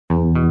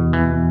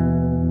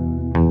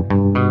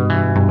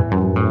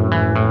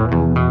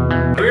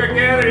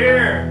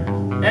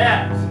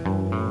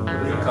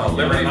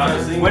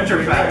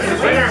Winterfest.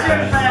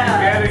 Winterfest.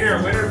 Get out of here.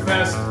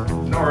 Winterfest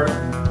North.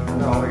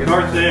 No,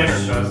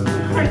 North-ish.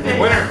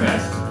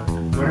 Winterfest.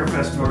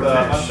 Winterfest North. A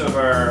bunch of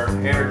our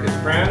anarchist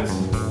friends.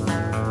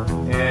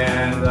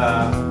 And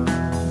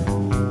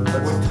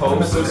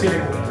let's toast to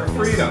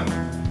freedom.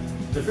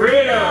 To freedom!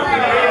 Freedom!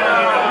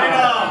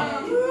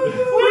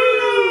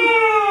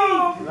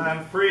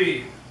 I'm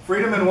free.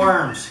 Freedom and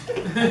worms.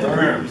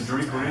 Worms.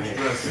 Drink orange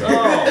dress.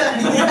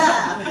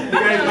 Oh. You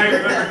guys might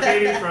remember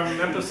Katie from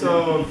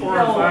episode 4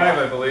 and 5,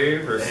 I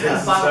believe, or 6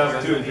 and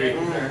 7, 2 and 3.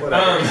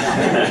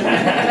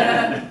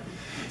 Whatever.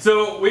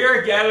 So we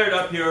are gathered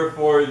up here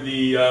for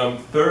the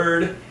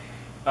third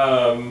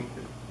MPLC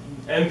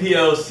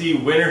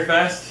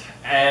Winterfest,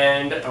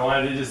 and I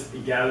wanted to just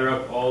gather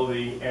up all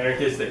the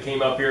anarchists that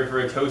came up here for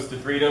a toast to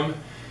freedom.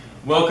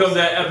 Welcome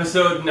to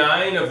episode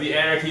 9 of the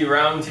Anarchy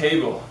Round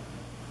Table.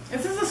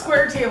 This is a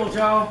square table,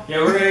 Joe.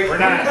 Yeah, we're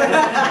not. It's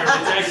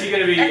actually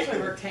going to be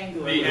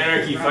rectangular. The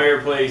Anarchy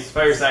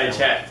Fireside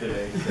Chat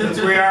today.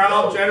 Since we are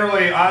all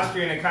generally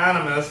Austrian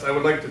economists, I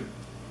would like to,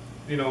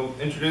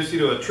 introduce you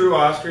to a true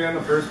Austrian,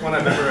 the first one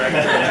I've ever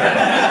actually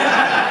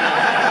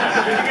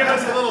met. Could you give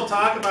us a little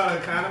talk about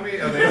economy?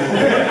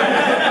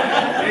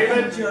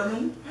 David?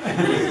 German?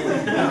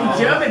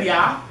 German,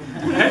 yeah.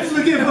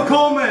 Herzlich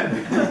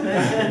willkommen!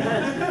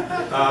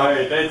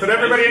 Could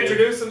everybody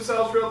introduce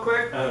themselves real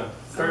quick?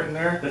 Starting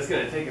there. That's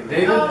going to take a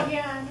minute. David? Oh,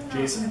 yeah.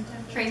 Jason?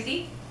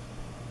 Tracy?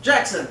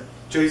 Jackson.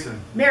 Jason.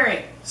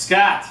 Mary.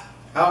 Scott.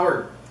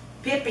 Howard.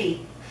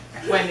 Pippi.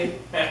 Wendy.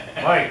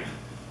 Mike.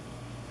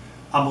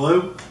 I'm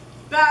Lou.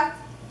 Beth.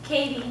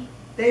 Katie.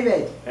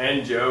 David.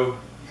 And Joe.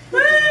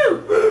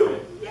 Woo!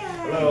 Yay!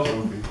 Hello.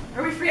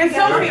 Are we free And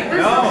again? Sophie.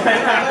 No.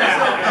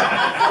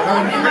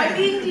 Am I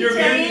being detained? You're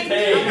being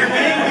detained.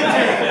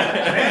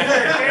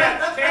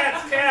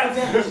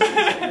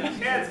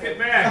 Cats, get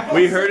back.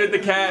 We herded the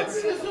cats.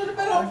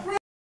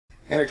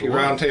 Anarchy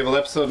Roundtable,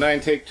 episode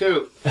 9, take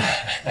 2.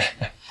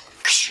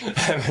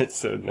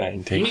 Episode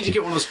 9, take 2. You need to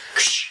get one of those.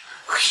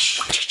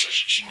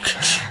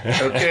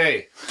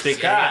 Okay.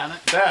 Scott,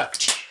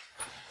 Beth,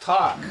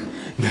 talk.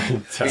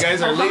 You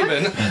guys are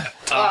leaving.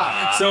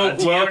 So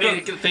Do you have welcome.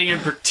 anything in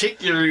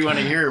particular you want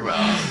to hear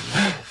about?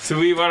 So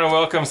we want to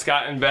welcome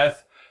Scott and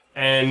Beth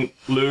and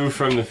Lou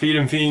from the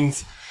Freedom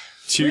Fiends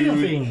to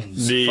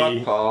the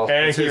Fuck Paul.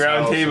 Anarchy It's his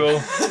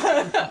Roundtable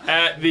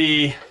at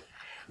the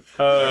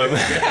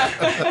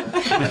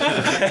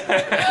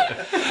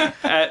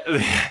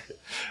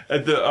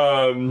at the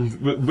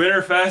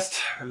Winterfest,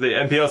 the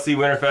MPLC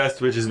Winterfest,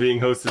 which is being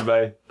hosted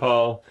by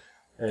Paul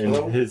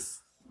and his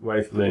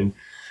wife Lynn.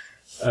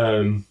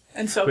 And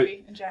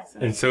Sophie and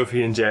Jackson. And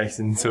Sophie and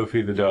Jackson,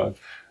 Sophie the dog.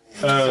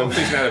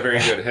 Sophie's not a very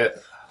good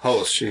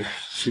host. She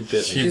bit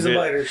me. She's a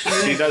biter.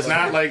 She does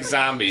not like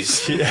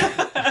zombies. She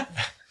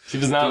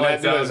does not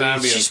like do a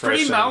zombie She's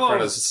pretty impression in front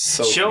mellow, of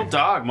Sophie. chill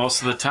dog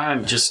most of the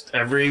time. Just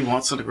every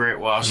once in a great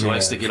while, she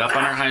likes to get up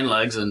on her hind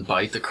legs and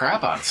bite the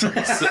crap out of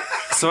something.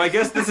 So I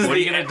guess this is What are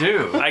you gonna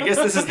do? I guess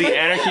this is the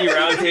Anarchy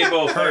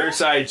Roundtable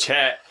Fireside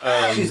Chat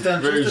She's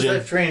done version. just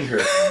as I've trained her.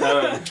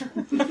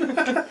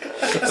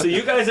 So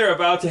you guys are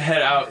about to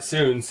head out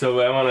soon, so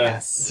I want to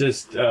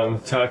just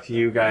talk to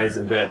you guys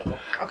a bit.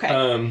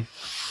 Okay.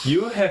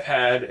 You have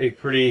had a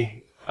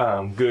pretty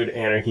good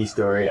anarchy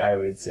story, I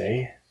would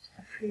say.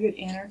 Pretty good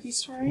anarchy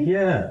story?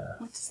 Yeah.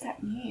 What does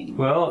that mean?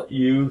 Well,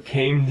 you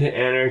came to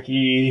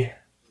anarchy.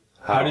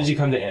 How did you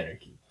come to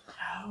anarchy?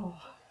 Oh.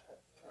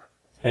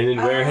 And then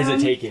where has it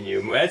taken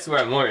you? That's where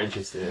I'm more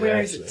interested in. Where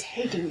is actually. it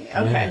taking me?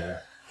 Okay. Yeah.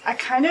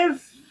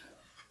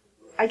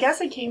 I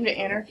guess I came to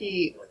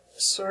anarchy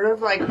sort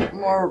of like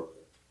more,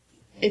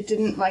 it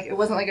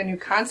wasn't like a new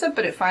concept,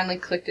 but it finally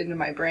clicked into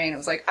my brain. It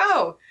was like,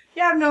 oh,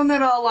 yeah, I've known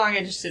that all along,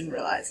 I just didn't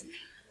realize.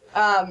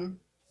 So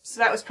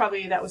that was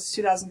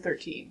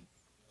 2013.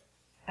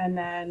 And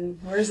then,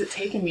 where has it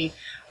taken me?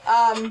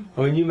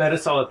 When you met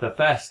us all at the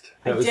fest,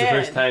 that was the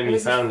first time you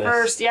found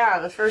us.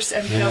 The first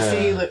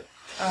MPLC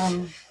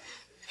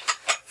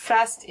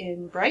fest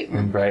in Brighton.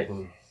 In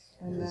Brighton.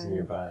 And It was then,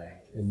 nearby.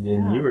 And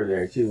then you were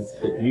there too.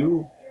 But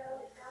you...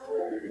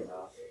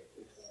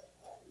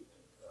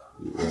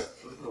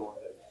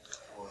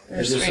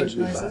 there's strange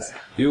noises.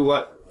 You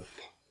what?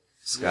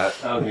 Scott.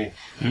 Okay.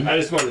 I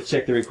just wanted to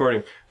check the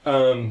recording.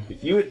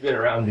 You had been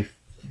around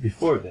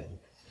before then.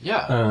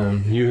 Yeah.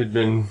 You had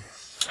been...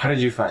 How did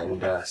you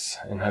find us?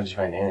 And how did you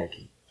find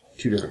anarchy?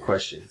 Two different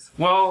questions.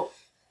 Well,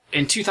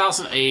 in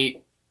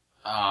 2008,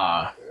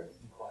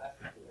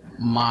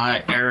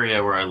 my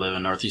area where I live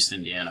in Northeast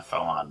Indiana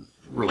fell on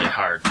really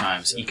hard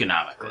times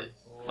economically,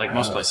 like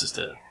most places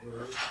did.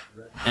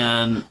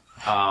 And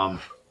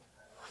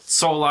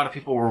so a lot of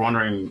people were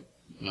wondering,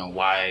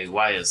 why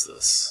is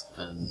this?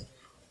 And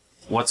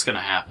what's going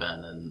to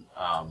happen? And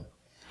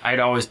I'd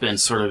always been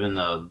sort of in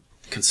the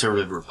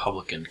conservative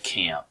Republican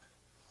camp.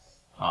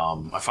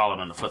 I followed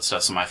in the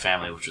footsteps of my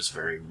family, which was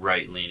very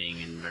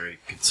right-leaning and very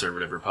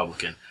conservative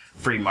Republican,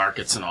 free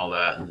markets and all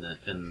that,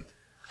 and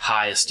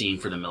high esteem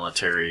for the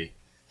military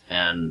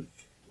and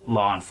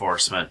law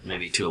enforcement,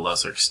 maybe to a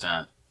lesser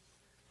extent.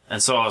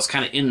 And so I was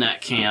kind of in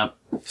that camp,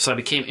 So I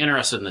became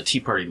interested in the Tea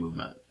Party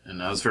movement,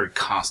 and I was very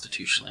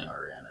constitutionally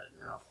oriented.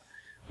 You know,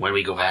 when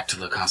we go back to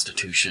the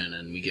Constitution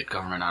and we get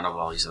government out of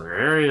all these other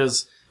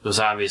areas, it was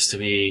obvious to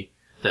me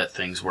that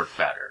things work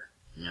better,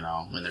 you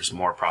know, and there's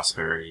more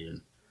prosperity.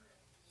 And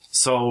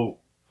so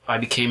I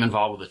became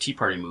involved with the Tea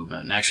Party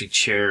movement and actually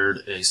chaired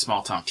a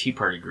small-town Tea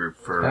Party group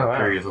for a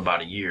period of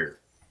about a year.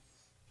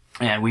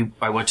 And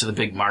I went to the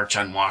big march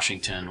on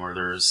Washington where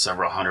there was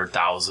several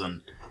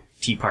 100,000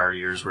 Tea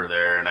Partiers were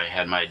there, and I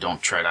had my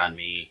 "Don't Tread on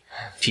Me"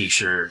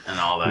 T-shirt and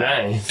all that.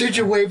 Nice. Did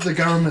you wave the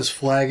government's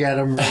flag at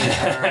them really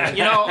hard?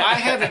 You know, I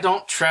had a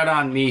 "Don't Tread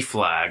on Me"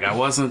 flag. I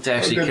wasn't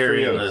actually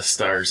carrying the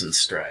stars and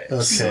stripes.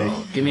 Okay.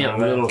 So give me a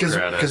little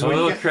credit. A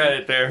little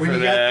credit there for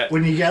that.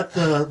 When you got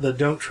the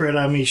 "Don't Tread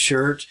on Me"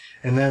 shirt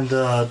and then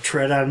the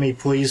 "Tread on Me,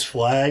 Please"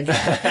 flag.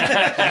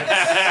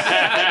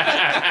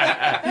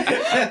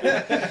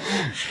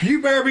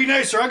 You better be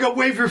nice, or I'm going to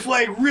wave your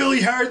flag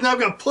really hard and I'm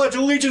going to pledge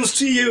allegiance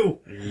to you.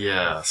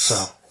 Yes.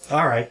 So,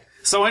 all right.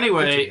 So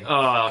anyway,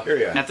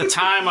 at the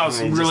time I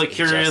was really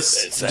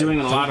curious, doing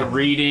a lot of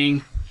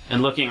reading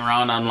and looking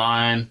around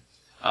online.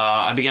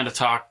 I began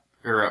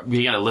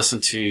to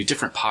listen to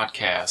different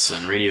podcasts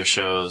and radio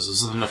shows.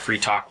 This was in the Free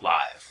Talk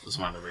Live. It was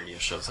one of the radio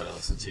shows that I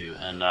listened to.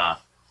 And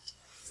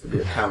There'd be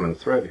a common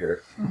thread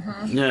here.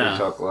 yeah.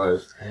 Free Talk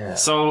Live. Yeah.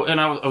 So, and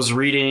I was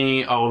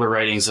reading all the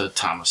writings of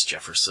Thomas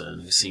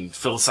Jefferson, who seemed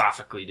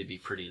philosophically to be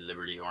pretty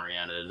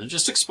liberty-oriented, and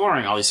just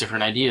exploring all these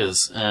different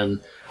ideas. And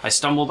I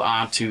stumbled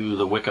onto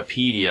the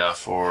Wikipedia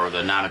for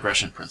the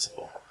non-aggression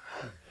principle,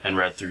 and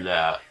read through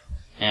that,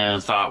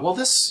 and thought, well,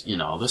 this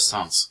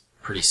sounds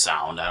pretty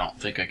sound. I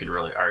don't think I could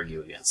really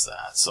argue against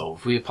that. So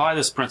if we apply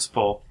this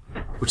principle,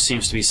 which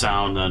seems to be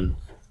sound, then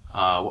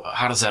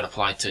how does that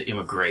apply to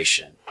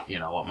immigration? You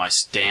know, what my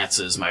stance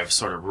is, my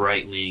sort of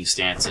right-leaning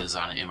stance is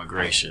on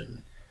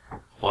immigration.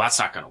 Well, that's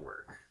not going to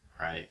work,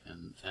 right?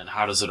 And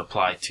how does it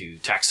apply to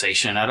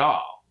taxation at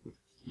all?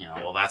 You know,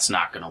 well, that's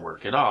not going to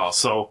work at all.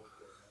 So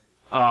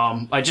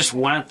I just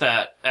went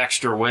that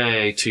extra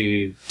way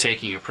to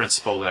taking a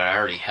principle that I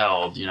already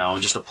held, you know,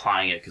 and just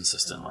applying it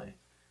consistently.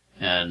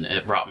 And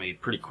it brought me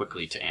pretty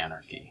quickly to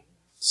anarchy.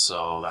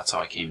 So that's how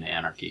I came to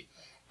anarchy.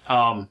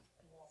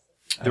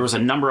 There was a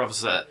number of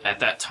us at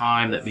that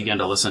time that began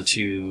to listen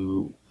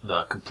to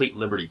the Complete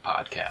Liberty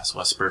podcast,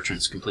 Wes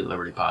Bertrand's Complete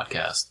Liberty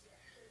podcast.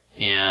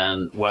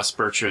 And Wes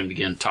Bertrand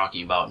began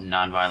talking about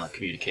nonviolent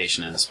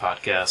communication in his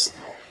podcast.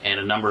 And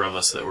a number of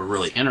us that were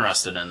really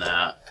interested in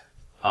that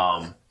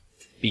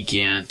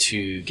began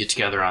to get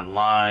together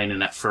online.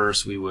 And at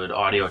first we would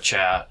audio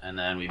chat, and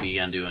then we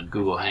began doing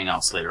Google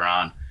Hangouts later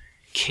on.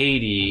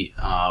 Katie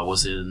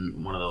was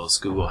in one of those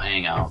Google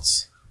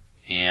Hangouts,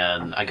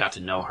 and I got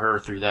to know her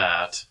through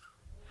that.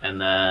 And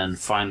then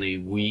finally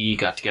we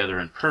got together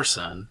in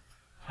person,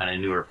 and I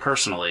knew her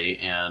personally,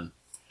 and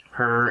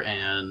her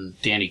and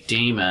Danny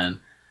Damon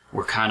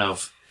were kind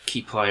of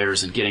key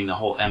players in getting the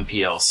whole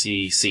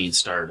MPLC scene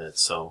started.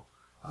 So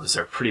I was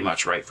there pretty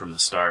much right from the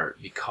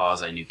start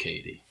because I knew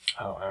Katie.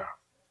 Oh, wow.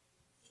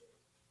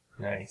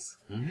 Nice.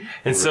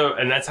 Mm-hmm.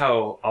 And that's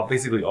how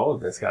basically all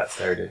of this got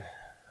started.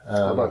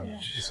 How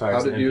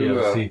did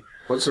you,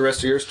 what's the rest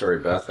of your story,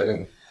 Beth?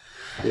 I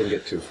didn't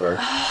get too far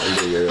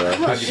into your,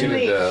 how'd you get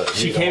into,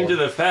 she came to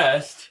the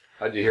fest.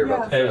 How'd you hear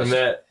about the And fest?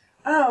 met.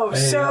 Oh,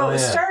 so yeah. it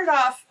started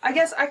off, I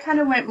guess I kind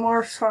of went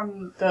more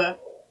from the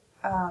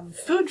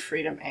food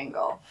freedom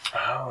angle.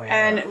 Oh,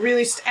 yeah. And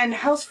really, and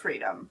health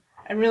freedom.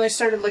 And really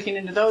started looking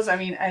into those. I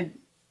mean,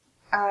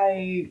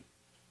 I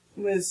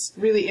was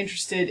really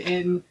interested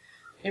in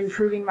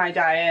improving my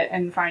diet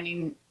and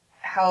finding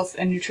health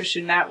and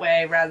nutrition that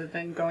way rather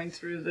than going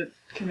through the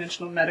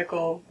conventional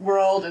medical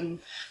world, and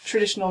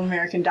traditional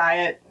American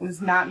diet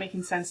was not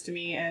making sense to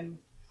me, and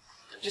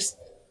just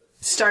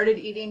started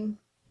eating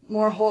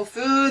more whole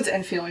foods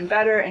and feeling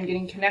better and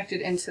getting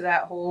connected into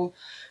that whole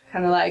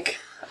kind of like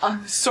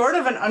sort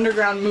of an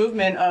underground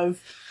movement of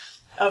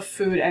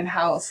food and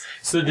health.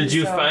 So did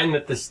you find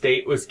that the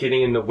state was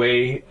getting in the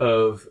way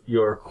of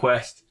your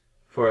quest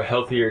for a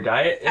healthier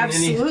diet?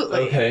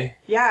 Absolutely. Okay.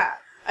 Yeah.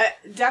 I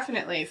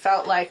definitely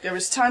felt like there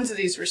was tons of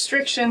these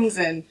restrictions,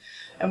 and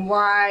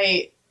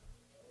why,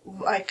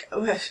 like,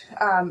 the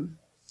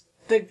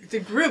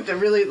group that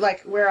really,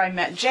 like, where I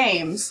met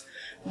James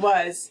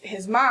was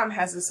his mom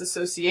has this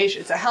association.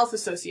 It's a health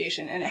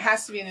association, and it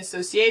has to be an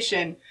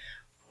association,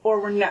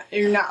 or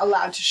you're not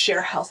allowed to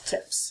share health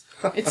tips.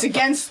 It's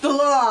against the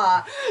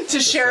law to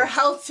share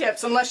health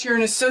tips unless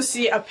you're a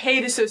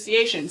paid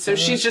association. So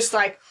she's just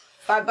like,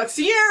 $5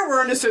 a year,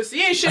 we're an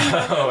association.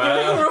 Oh,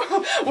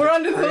 wow. We're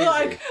under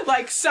the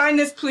like sign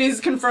this,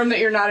 please confirm that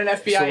you're not an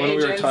FBI So when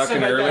agent. we were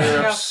talking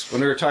earlier, when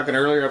we were talking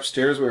earlier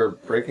upstairs, we were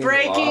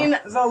breaking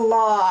the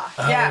law.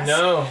 Yes.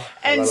 No.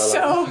 And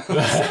so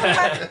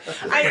I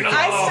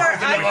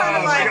kind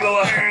of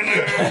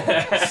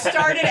like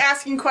started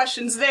asking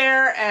questions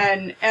there,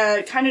 and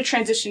kind of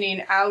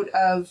transitioning out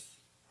of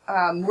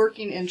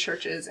working in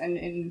churches and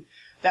in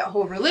that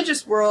whole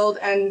religious world,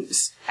 and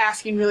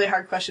asking really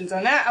hard questions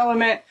on that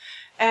element.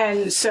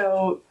 And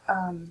so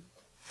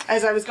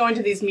as I was going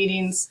to these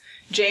meetings,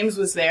 James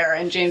was there,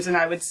 and James and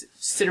I would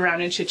sit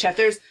around and chit-chat.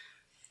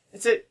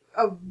 It's a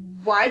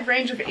wide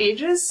range of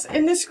ages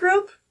in this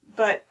group,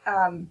 but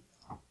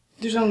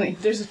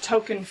there's a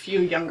token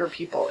few younger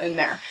people in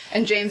there.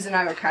 And James and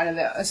I were kind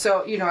of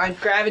so, I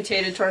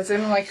gravitated towards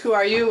him. I'm like, who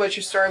are you? What's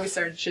your story? We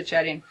started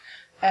chit-chatting.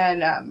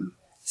 And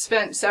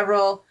spent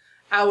several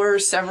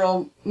hours,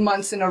 several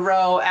months in a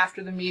row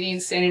after the meeting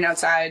standing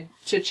outside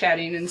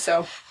chit-chatting. And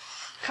so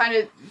kind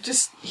of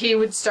he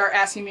would start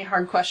asking me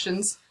hard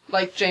questions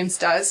like James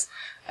does.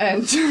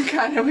 And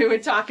kind of we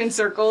would talk in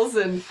circles.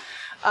 And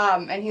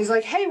he's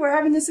like, hey, we're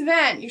having this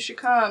event. You should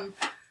come.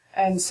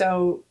 And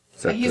so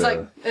he's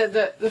like,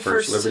 the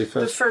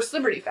first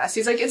Liberty Fest.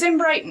 He's like, it's in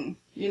Brighton,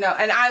 and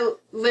I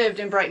lived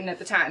in Brighton at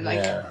the time.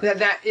 Like,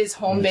 that is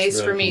home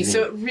base really for me.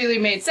 So it really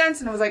made sense.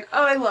 And I was like,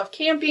 oh, I love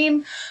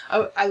camping.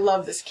 I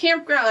love this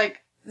campground.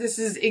 Like, this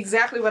is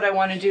exactly what I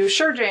want to do.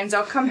 Sure, James,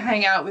 I'll come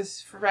hang out with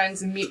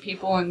friends and meet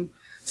people and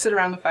sit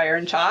around the fire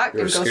and talk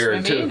and go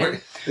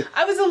swimming.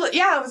 I was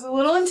a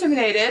little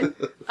intimidated.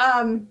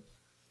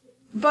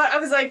 But I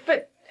was like,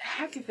 but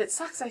heck, if it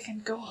sucks, I can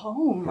go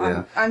home.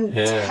 Yeah. I'm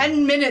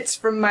 10 minutes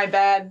from my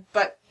bed,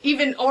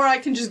 or I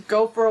can just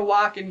go for a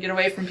walk and get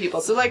away from people.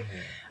 So, like,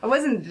 I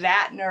wasn't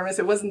that nervous.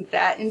 It wasn't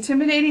that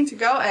intimidating to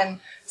go. And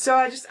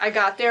so I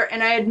got there,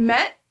 and I had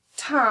met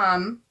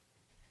Tom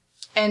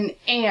and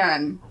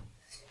Anne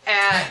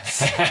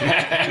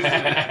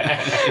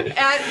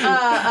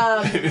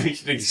we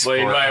should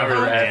explain why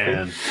we're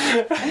Anne.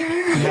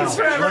 It's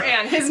forever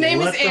Anne. His name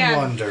is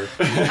Anne.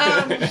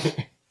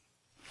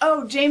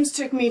 James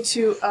took me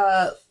to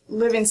a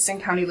Livingston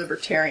County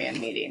Libertarian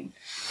meeting.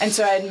 And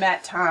so I had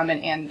met Tom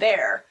and Ann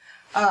there.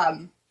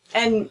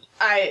 And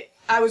I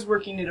was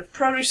working at a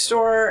produce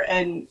store,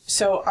 and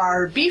so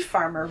our beef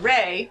farmer,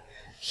 Ray,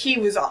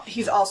 he's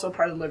also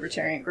part of the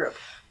Libertarian group.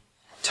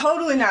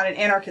 Totally not an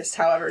anarchist,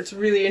 however. It's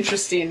really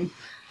interesting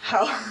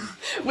how...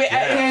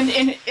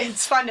 and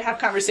it's fun to have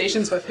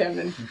conversations with him,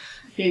 and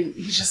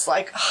he's just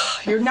like, oh,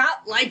 you're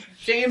not like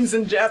James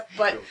and Jeff,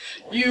 but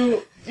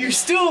you're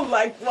still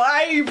like,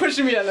 why are you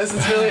pushing me on this?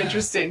 It's really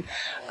interesting.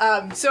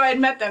 So I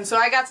had met them. So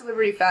I got to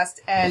Liberty Fest,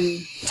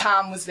 and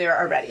Tom was there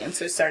already. And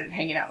so I started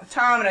hanging out with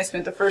Tom, and I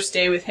spent the first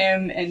day with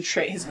him and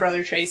his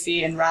brother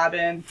Tracy and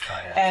Robin,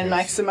 and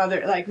like some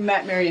other, like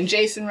met Mary and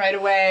Jason right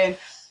away,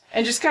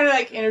 and just kind of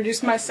like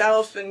introduced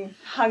myself and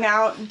hung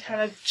out and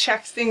kind of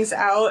checked things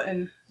out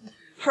and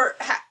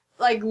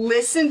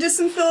listened to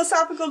some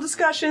philosophical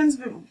discussions,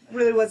 but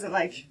really wasn't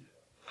like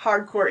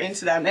hardcore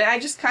into them. And I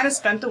just kind of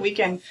spent the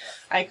weekend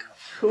like,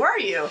 who are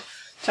you?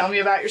 Tell me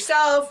about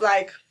yourself.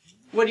 Like,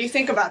 what do you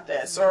think about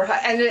this?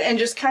 And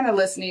just kind of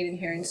listening and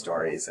hearing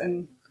stories.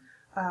 And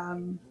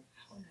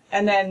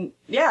then,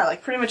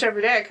 like pretty much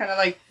every day I kind of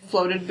like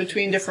floated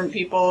between different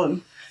people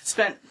and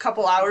spent a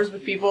couple hours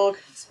with people, a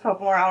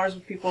couple more hours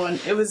with people.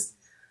 And it was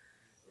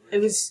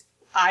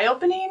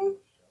eye-opening.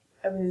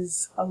 It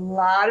was a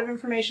lot of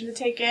information to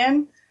take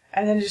in.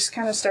 And then just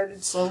kind of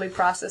started slowly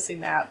processing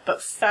that,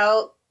 but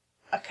felt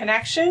a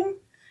connection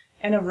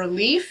and a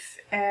relief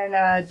and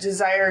a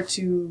desire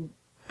to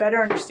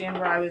better understand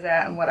where I was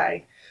at and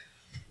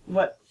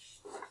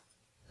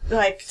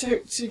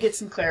to get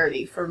some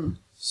clarity from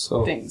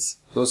things.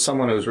 So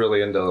someone who's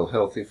really into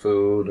healthy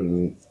food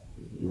and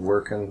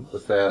working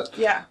with that.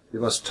 Yeah.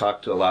 You must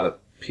talk to a lot of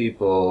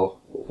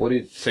people. What do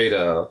you say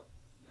to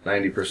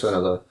 90%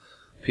 of the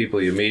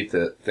people you meet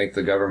that think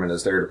the government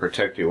is there to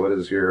protect you? What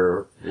is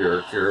your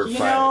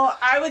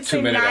I would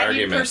say 90%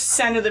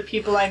 argument? of the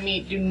people I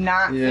meet do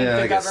not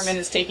think the government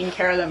is taking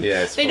care of them.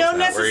 Yeah, they don't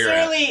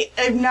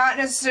have not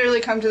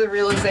necessarily come to the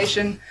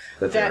realization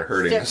that they're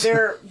hurting us.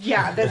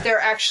 That they're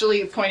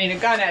actually pointing a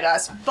gun at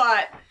us.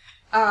 But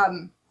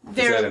is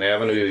that an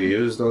avenue you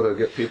use though to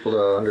get people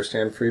to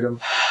understand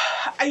freedom?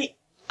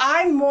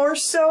 I'm more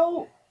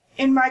so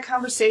in my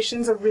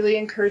conversations of really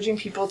encouraging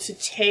people to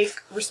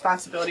take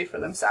responsibility for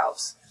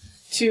themselves,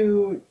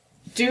 to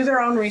do their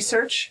own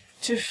research,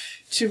 to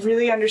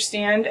really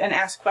understand and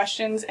ask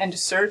questions and to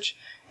search.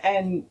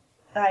 And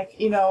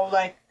in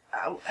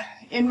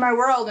my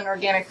world in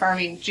organic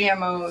farming,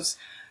 GMOs,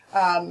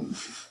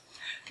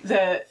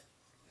 the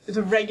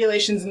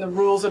regulations and the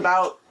rules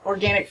about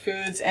organic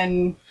foods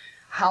and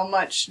how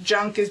much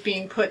junk is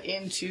being put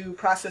into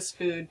processed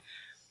food,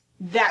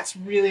 that's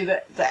really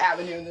the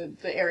avenue and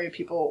the area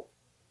people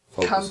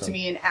come to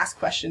me and ask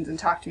questions and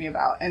talk to me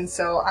about. And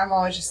so I'm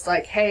always just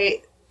like,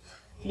 hey,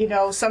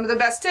 some of the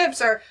best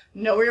tips are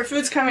know where your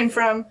food's coming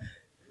from,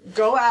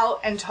 go out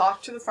and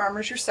talk to the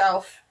farmers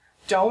yourself.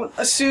 Don't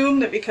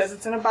assume that because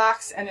it's in a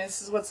box and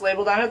this is what's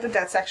labeled on it that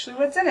that's actually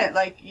what's in it.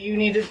 Like, you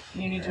need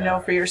to know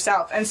for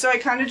yourself. And so I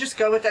kind of just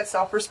go with that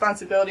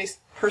self-responsibility,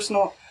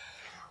 personal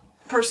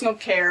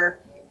care.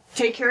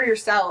 Take care of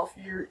yourself.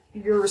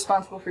 You're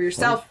responsible for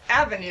yourself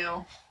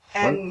avenue,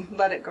 and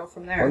let it go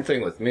from there. One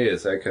thing with me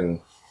is I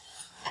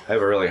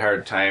have a really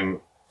hard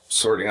time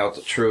sorting out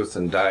the truth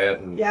and diet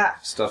and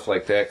stuff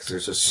like that, because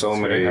there's just so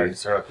many. Hard to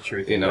sort out the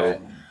truth.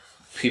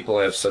 People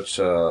have such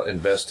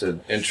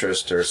invested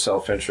interest or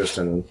self-interest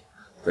in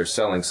they're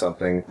selling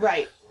something.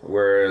 Right.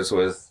 Whereas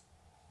with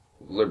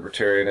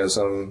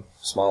libertarianism,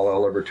 small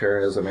L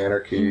libertarianism,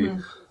 anarchy,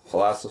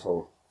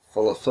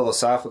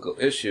 philosophical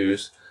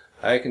issues,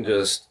 I can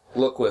just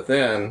look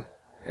within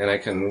and I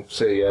can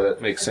say, yeah,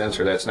 that makes sense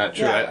or that's not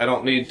true. Yeah. I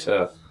don't need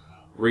to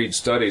read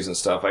studies and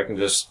stuff. I can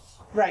just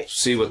Right.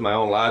 see with my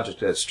own logic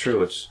that's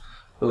true. It's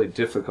really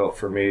difficult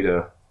for me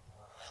to.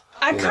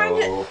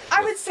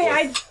 I would say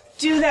I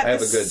do that I have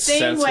the a good same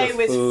sense way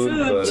with food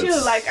but too.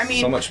 it's Like, I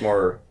mean, so much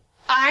more.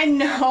 I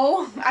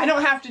know I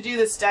don't have to do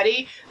the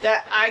study,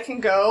 that I can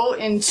go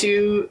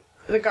into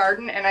the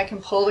garden and I can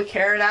pull the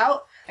carrot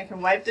out, I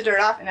can wipe the dirt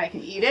off, and I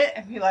can eat it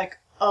and be like,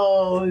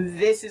 oh,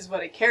 this is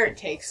what a carrot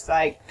tastes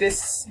like.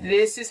 This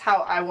is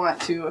how I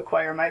want to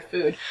acquire my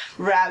food,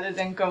 rather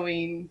than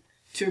going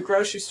to a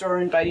grocery store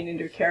and biting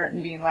into a carrot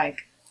and being like,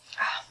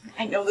 oh,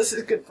 I know this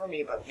is good for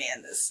me, but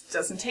man, this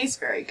doesn't taste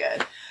very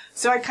good.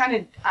 So I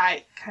kind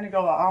of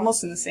go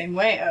almost in the same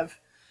way of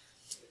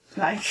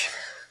like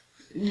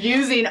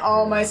using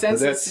all my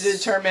senses to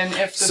determine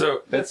if the,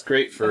 So that's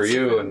great for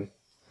you, and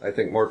I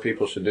think more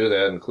people should do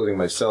that, including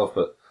myself.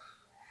 But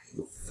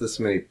with this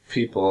many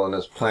people on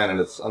this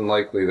planet, it's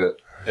unlikely that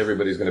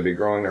everybody's going to be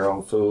growing their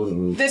own food,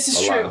 and This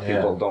is a lot true. of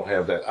people don't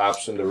have that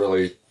option to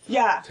really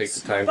take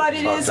the time but to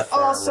it talk is to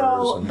farmers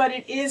also, and- but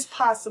it is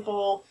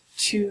possible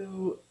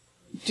to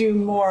do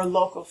more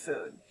local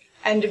food.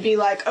 And to be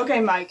like, okay,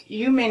 Mike,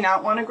 you may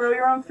not want to grow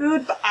your own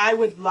food, but I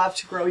would love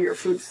to grow your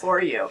food for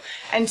you.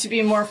 And to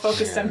be more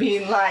focused on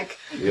being like,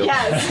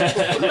 yes,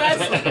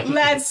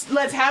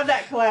 let's have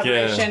that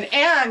collaboration.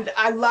 Yeah. And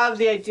I love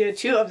the idea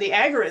too of the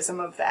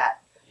agorism of that.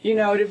 You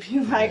know, to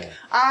be like,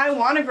 I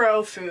want to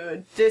grow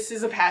food. This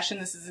is a passion.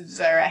 This is a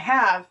desire I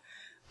have.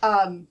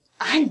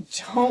 I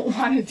don't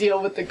want to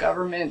deal with the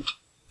government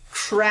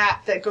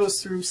crap that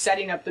goes through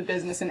setting up the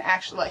business and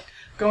actually like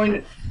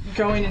going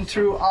in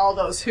through all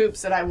those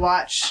hoops that I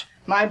watch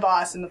my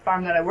boss in the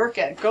farm that I work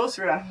at go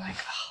through. I'm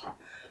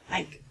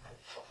like,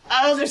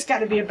 there's got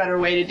to be a better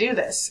way to do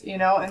this, you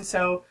know? And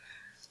so,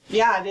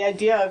 yeah, the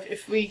idea of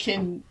if we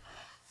can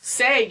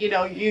say, you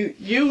know,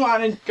 you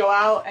want to go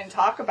out and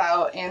talk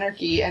about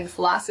anarchy and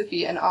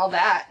philosophy and all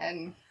that,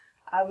 and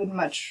I would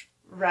much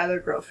rather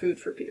grow food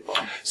for people.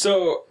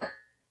 So,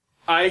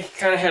 I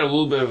kind of had a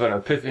little bit of an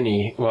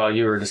epiphany while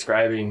you were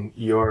describing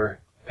your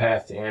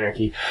path to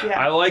anarchy. Yeah.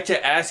 I like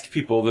to ask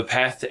people the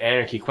path to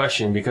anarchy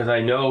question because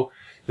I know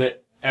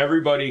that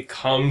everybody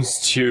comes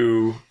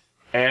to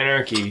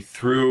anarchy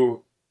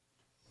through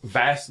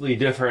vastly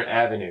different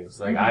avenues.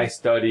 Like, I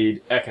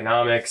studied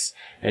economics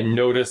and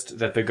noticed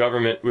that the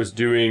government was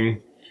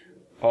doing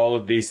all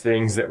of these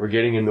things that were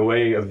getting in the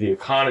way of the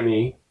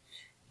economy.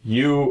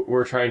 You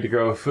were trying to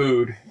grow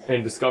food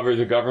and discovered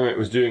the government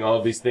was doing all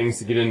of these things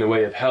to get in the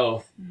way of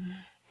health.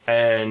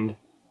 And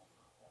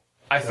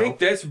I think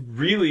that's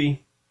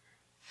really,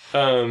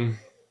 can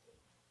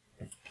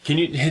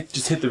you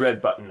just hit the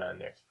red button on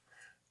there?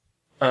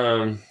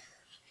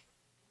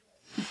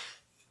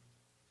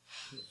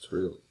 It's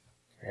really.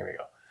 There we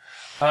go.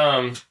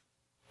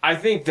 I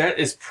think that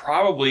is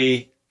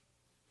probably,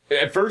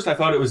 at first I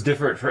thought it was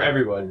different for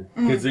everyone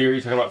because you're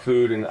talking about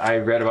food and I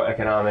read about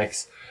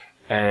economics.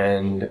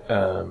 And,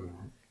 I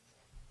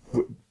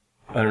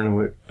don't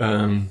know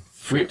what,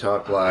 Free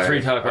Talk Live.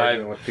 Free Talk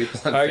Live. Arguing with people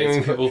on arguing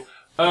with Facebook.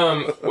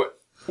 people.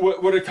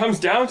 What it comes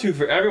down to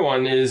for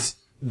everyone is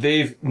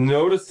they've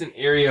noticed an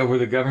area where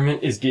the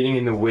government is getting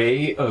in the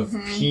way of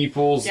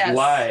people's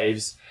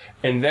lives.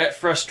 And that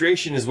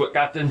frustration is what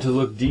got them to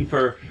look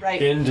deeper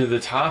into the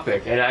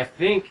topic. And I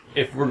think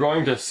if we're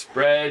going to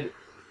spread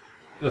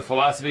the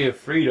philosophy of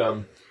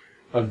freedom,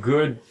 a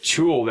good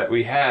tool that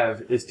we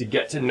have is to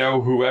get to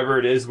know whoever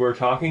it is we're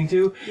talking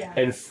to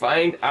and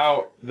find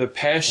out the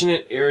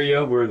passionate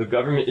area where the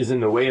government is in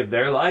the way of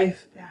their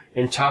life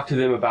and talk to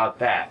them about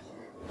that.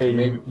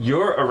 And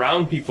you're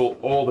around people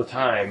all the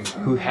time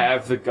who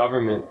have the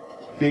government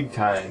big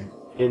time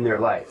in their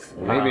life.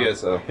 Maybe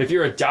if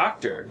you're a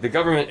doctor, the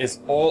government is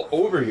all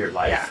over your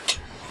life.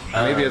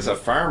 Maybe as a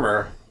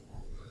farmer,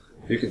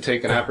 you can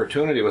take an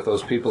opportunity with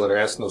those people that are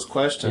asking those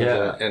questions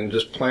and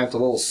just plant a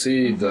little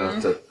seed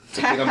to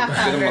get them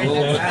a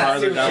little bit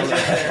farther down the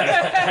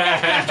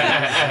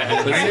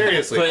But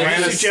seriously, Are you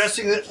plant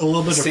suggesting that a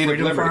little bit of seed of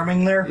freedom liberty.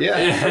 farming there?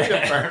 Yeah,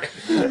 freedom farming.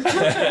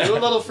 Do a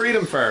little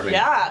freedom farming.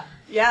 Yeah.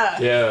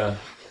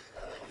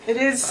 It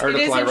is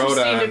Article I wrote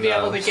interesting to on, be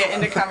able to get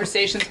into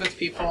conversations with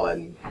people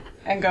and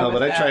go No, with but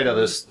that. I try to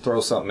just throw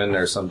something in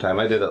there sometime.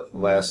 I did it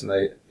last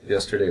night,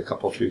 yesterday,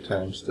 a few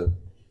times to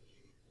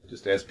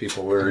just ask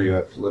people where are you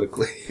at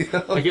politically.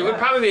 Like it would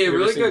probably be a You ever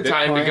really seen good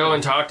time to Bitcoin? go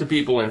and talk to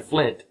people in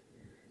Flint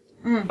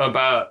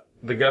about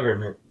the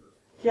government.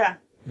 Yeah.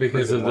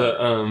 Because of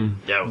the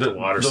with the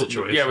water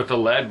situation. Yeah, with the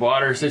lead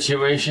water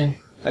situation.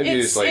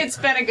 It's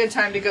been a good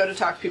time to go to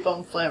talk to people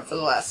in Flint for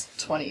the last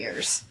 20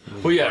 years.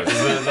 Well, yeah,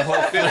 the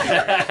whole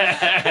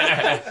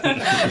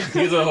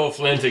because the whole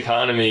Flint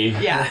economy.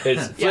 Yeah.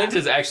 Flint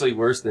is actually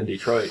worse than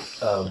Detroit,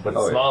 but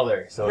it's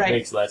smaller, so it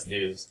makes less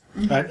news.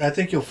 I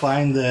think you'll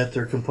find that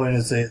their complaint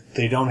is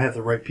they don't have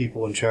the right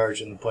people in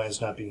charge and the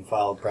plan's not being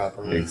followed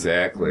properly.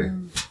 Exactly.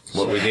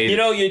 What we need. You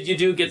know, you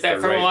do get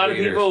that from a lot of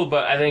people,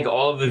 but I think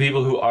all of the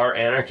people who are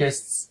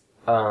anarchists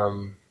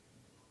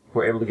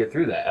were able to get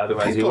through that.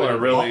 Otherwise, people are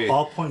really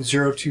all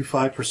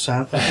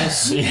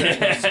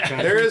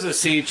 0.025%. There is a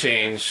sea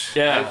change.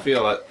 Yeah, I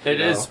feel it.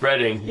 It is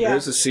spreading. Yeah.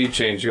 There's a sea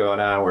change going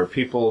on where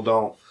people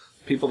don't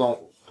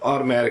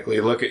automatically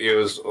look at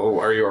you as, oh,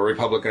 are you a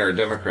Republican or a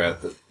Democrat?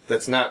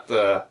 That's not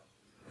the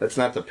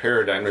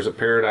paradigm. There's a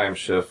paradigm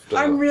shift.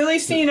 I'm really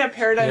seeing a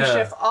paradigm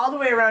shift all the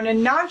way around,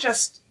 and not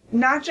just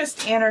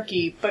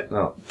anarchy, but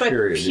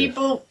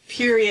people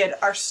period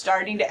are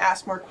starting to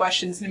ask more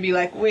questions and be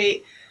like,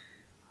 wait,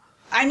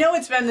 I know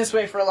it's been this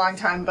way for a long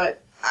time,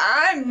 but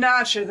I'm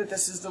not sure that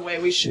this is the way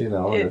we should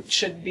it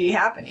should be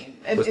happening.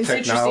 With it's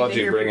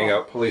technology bringing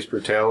people. up police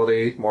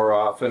brutality more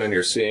often, and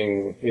you're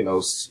seeing,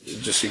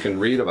 just you can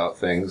read about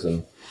things,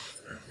 and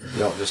you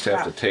don't just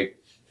have to take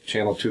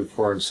Channel 2,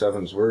 4, and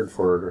 7's word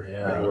for it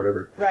or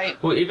whatever. Right.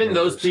 Well, even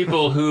those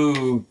people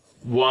who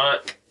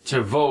want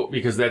to vote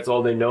because that's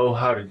all they know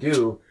how to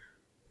do,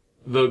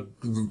 I don't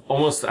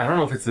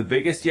know if it's the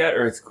biggest yet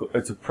or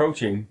it's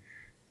approaching.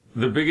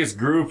 The biggest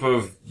group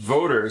of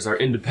voters are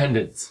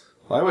independents.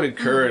 Well, I would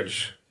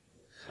encourage.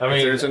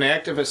 If there's an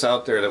activist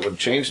out there that would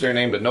change their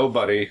name to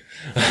Nobody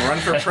and run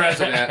for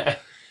president,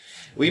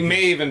 we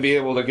may even be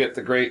able to get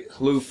the great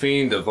Lou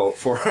Fiend to vote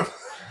for him.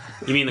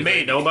 You mean the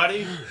great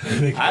Nobody?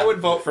 I would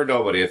vote for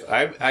Nobody. If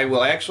I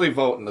will actually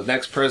vote in the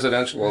next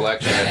presidential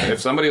election if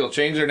somebody will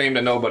change their name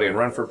to Nobody and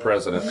run for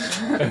president.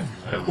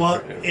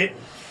 Well,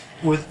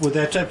 with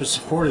that type of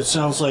support, it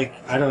sounds like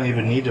I don't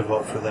even need to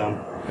vote for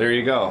them. There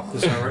you go.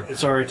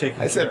 It's already taken.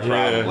 I said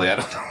probably. I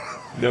don't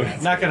know.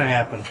 Not going to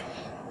happen.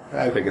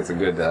 I think it's a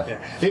good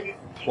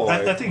ploy.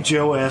 I think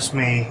Joe asked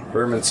me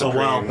Vermin a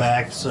while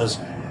back, says,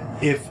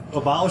 if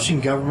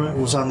abolishing government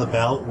was on the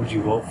ballot, would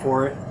you vote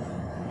for it?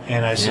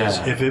 And I says,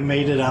 if it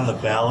made it on the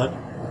ballot,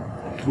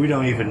 we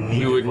don't even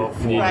need to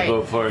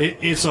vote for it.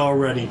 It's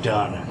already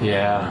done.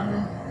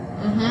 Yeah.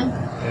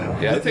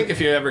 Mm-hmm. Yeah, I think if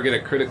you ever get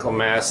a critical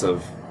mass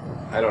of,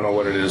 I don't know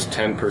what it is,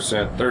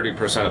 10%,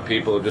 30% of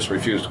people who just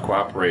refuse to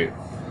cooperate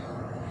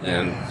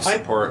and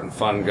support and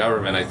fund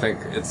government, I think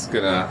it's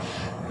gonna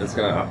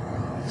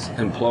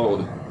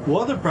implode.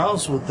 One of the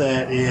problems with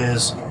that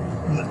is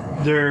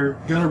they're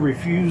going to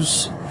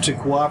refuse to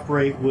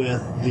cooperate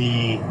with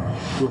the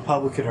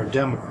Republican or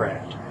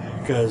Democrat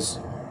because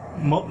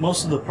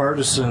most of the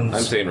partisans...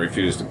 I'm saying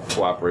refuse to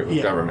cooperate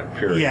with government,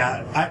 period.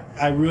 Yeah,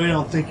 I really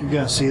don't think you're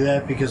going to see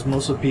that because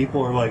most of the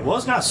people are like, well,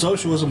 it's not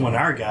socialism when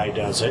our guy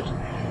does it.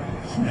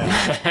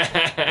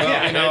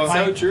 Well,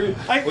 so true.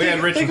 We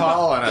had Rich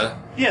Paul on a...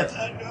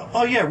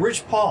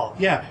 Rich Paul.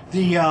 Yeah,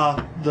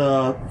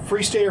 the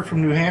Free Stater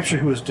from New Hampshire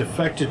who has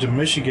defected to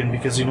Michigan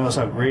because he knows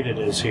how great it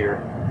is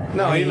here.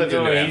 No, he lived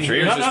in New Hampshire.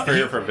 He was just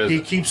here for business. He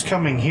keeps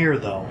coming here,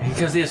 though.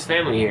 Because he has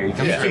family here.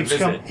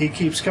 He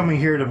keeps coming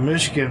here to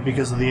Michigan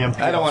because of the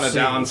MPLC. I don't want to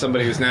down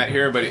somebody who's not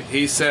here, but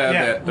he said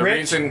that the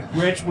reason...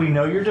 Rich, we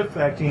know you're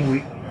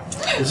defecting.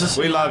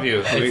 We love you.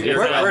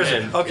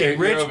 Okay,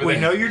 Rich, we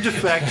know you're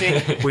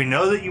defecting. We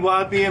know that you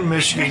want to be in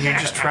Michigan. You're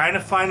just trying to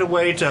find a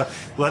way to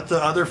let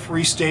the other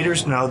Free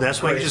Staters know.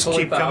 That's why you just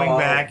keep coming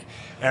back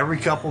every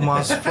couple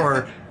months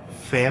for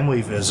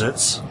family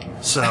visits.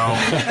 So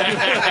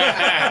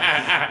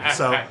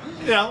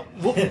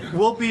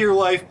we'll be your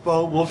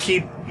lifeboat. We'll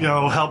keep,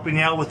 helping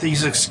you out with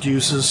these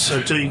excuses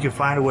until you can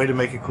find a way to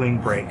make a clean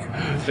break.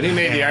 But he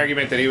made the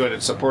argument that he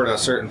would support a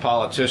certain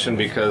politician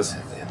because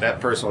that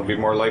person would be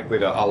more likely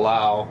to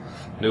allow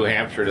New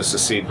Hampshire to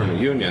secede from the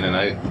Union. And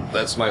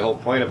that's my whole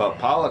point about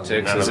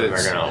politics.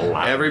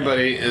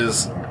 Everybody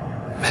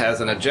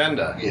has an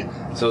agenda.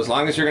 Yeah. So as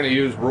long as you're going to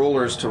use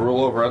rulers to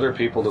rule over other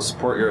people to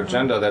support your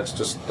agenda, that's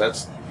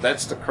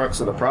the crux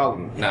of the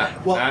problem.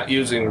 Not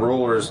using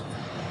rulers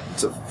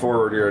to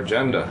forward your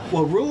agenda.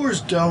 Well,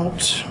 rulers don't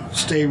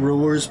stay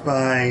rulers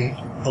by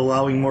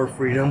allowing more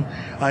freedom.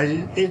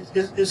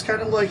 It's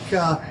kind of like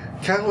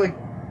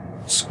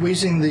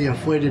squeezing the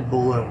inflated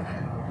balloon.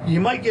 You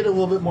might get a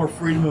little bit more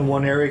freedom in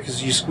one area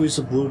because you squeeze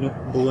the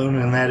balloon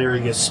and that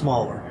area gets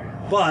smaller.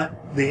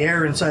 But the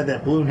air inside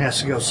that balloon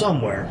has to go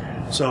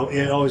somewhere. So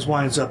it always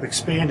winds up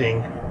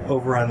expanding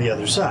over on the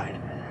other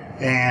side.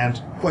 And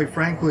quite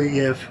frankly,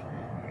 if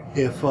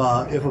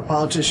a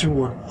politician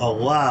would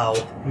allow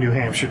New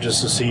Hampshire to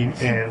secede,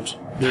 and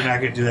they're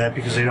not going to do that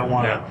because they don't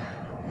want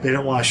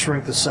to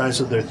shrink the size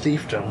of their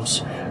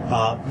fiefdoms,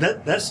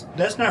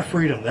 that's not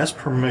freedom. That's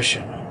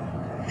permission.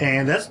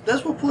 And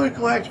that's what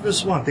political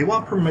activists want. They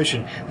want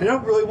permission. They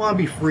don't really want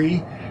to be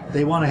free.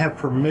 They want to have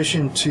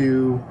permission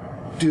to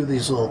do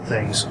these little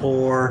things,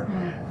 or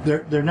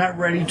they're not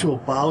ready to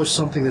abolish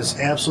something that's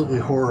absolutely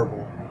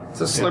horrible.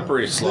 It's a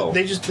slippery slope.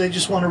 They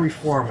just want to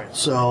reform it.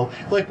 So,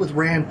 like with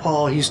Rand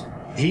Paul, he's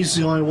he's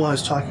the only one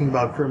who's talking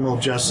about criminal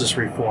justice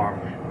reform,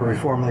 or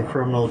reforming the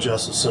criminal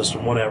justice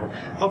system, whatever.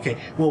 Okay,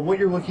 well, what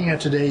you're looking at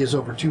today is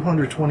over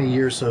 220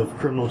 years of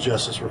criminal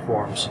justice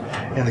reforms.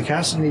 And the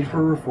constant need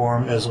for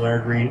reform, as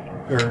Leonard Reed,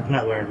 or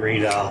not Leonard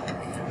Reed,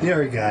 the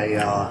other guy,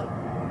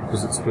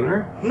 Was it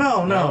Spooner?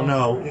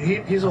 No.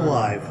 He's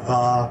alive.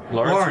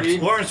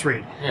 Lawrence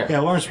Reed. Yeah,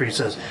 Lawrence Reed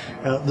says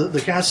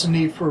the constant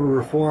need for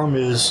reform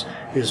is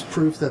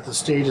proof that the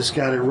state has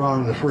got it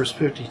wrong the first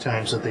 50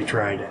 times that they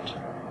tried it.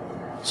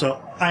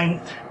 So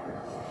can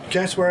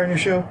I swear on your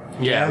show?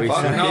 Yeah, we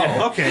Fuck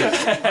no. Okay. All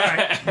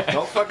right.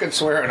 Don't fucking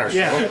swear on our show.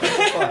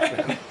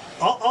 Yeah.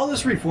 all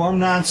this reform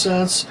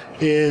nonsense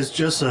is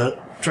just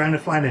trying to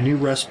find a new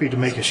recipe to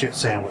make a shit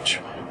sandwich.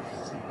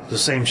 The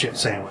same shit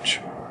sandwich.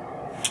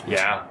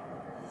 Yeah.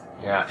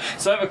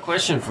 So I have a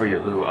question for you,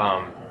 Lou.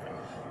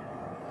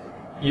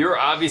 You're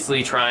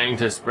obviously trying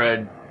to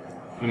spread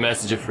the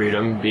message of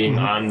freedom, being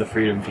on the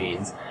Freedom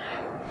Fiends.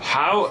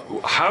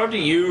 How do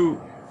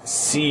you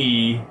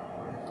see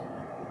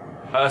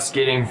us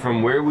getting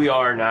from where we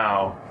are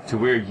now to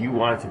where you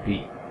want to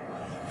be?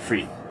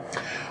 Free.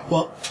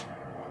 Well,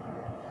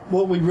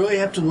 what we really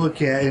have to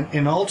look at,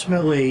 and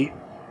ultimately,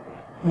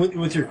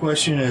 with your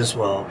question as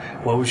well,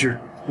 what was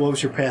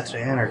your path to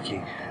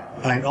anarchy?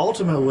 And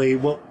ultimately,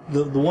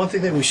 the one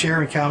thing that we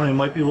share in common, it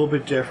might be a little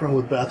bit different.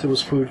 With Beth, it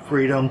was food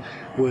freedom.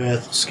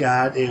 With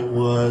Scott, it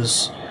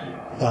was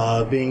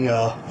being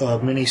a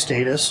mini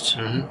statist.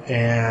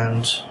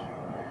 And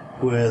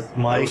with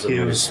Mike,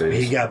 it was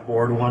he got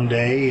bored one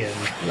day.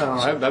 And no,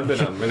 I've been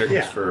a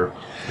minarchist for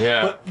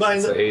but the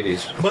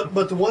 80s.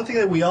 But the one thing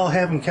that we all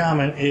have in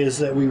common is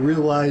that we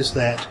realize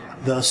that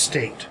the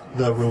state,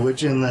 the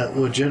religion that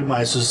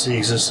legitimizes the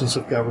existence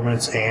of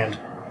governments and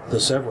the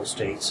several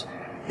states,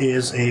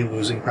 is a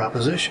losing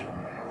proposition.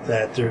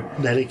 That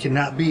it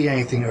cannot be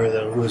anything other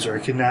than a loser.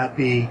 It cannot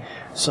be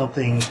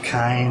something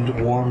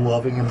kind, warm,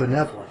 loving, and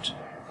benevolent,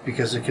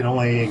 because it can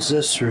only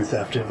exist through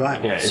theft and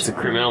violence. Yeah, it's a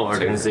criminal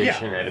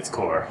organization at its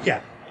core.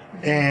 Yeah,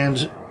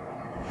 and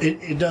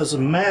it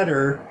doesn't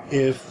matter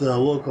if the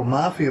local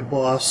mafia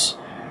boss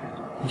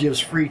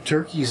gives free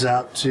turkeys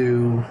out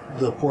to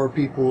the poor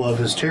people of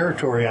his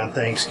territory on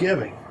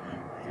Thanksgiving.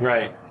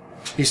 Right.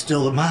 He's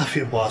still the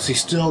mafia boss.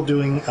 He's still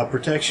doing a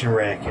protection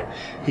racket.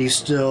 He's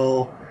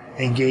still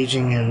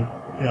engaging in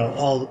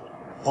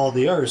all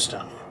the other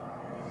stuff.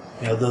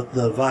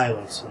 The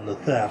violence and the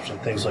theft and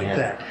things like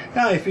that.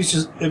 Now, if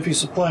he's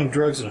supplying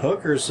drugs and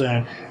hookers,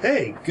 then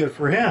hey, good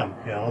for him.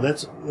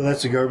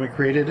 That's a government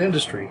created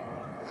industry.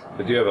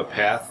 But do you have a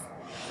path?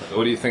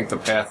 What do you think the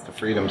path to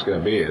freedom is going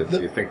to be?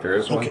 Do you think there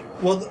is one? Okay.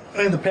 Well,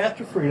 the path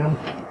to freedom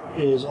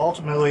is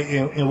ultimately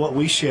in what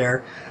we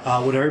share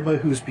with everybody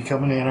who's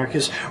become an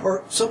anarchist,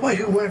 or somebody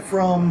who went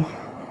from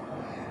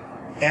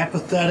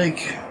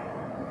apathetic,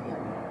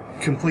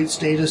 complete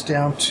status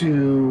down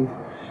to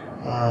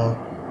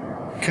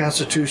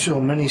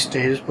constitutional mini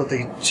status, but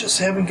they just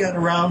haven't gotten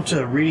around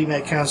to reading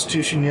that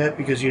Constitution yet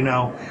because,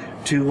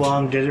 too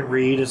long, didn't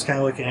read. It's kind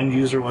of like an end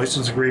user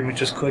license agreement.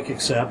 Just click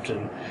accept,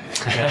 and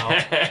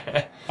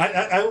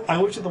I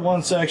looked at the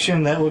one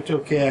section that looked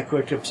okay. I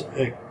clicked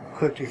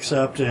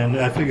accept, and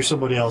I figured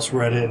somebody else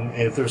read it. And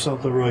if there's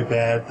something really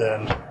bad,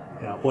 then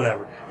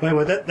whatever. But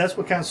anyway, that's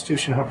what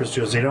Constitution humpers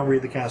do. Is they don't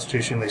read the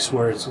Constitution. They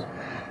swear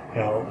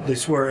they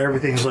swear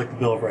everything's like the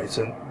Bill of Rights,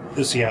 and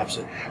it's the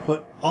opposite.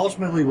 But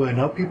ultimately, when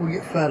enough people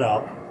get fed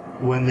up,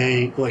 when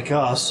they, like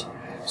us,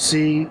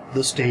 see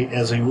the state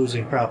as a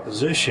losing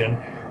proposition,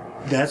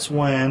 that's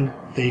when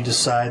they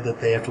decide that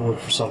they have to look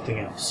for something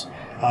else.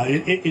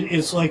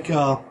 It's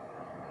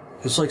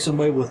like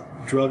somebody with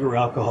drug or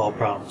alcohol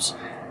problems.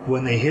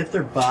 When they hit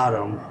their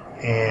bottom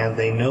and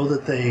they know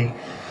that they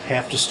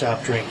have to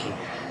stop drinking,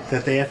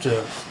 that they have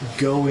to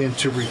go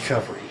into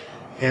recovery.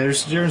 And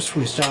there's a difference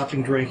between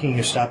stopping drinking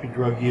or stopping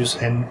drug use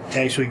and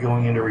actually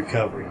going into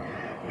recovery.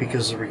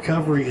 Because the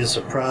recovery is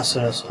a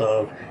process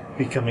of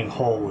becoming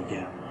whole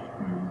again.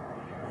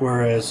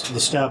 Whereas the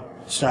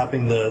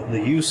stopping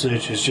the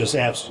usage is just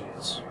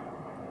abstinence.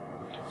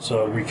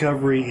 So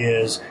recovery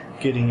is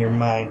getting your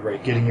mind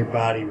right, getting your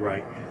body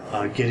right,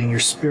 getting your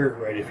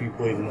spirit right, if you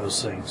believe in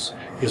those things.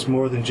 It's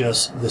more than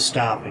just the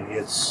stopping.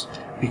 It's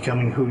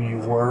becoming who you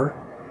were,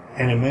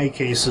 and in many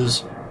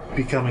cases,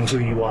 becoming who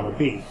you want to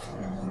be,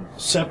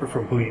 separate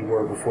from who you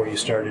were before you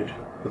started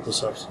with the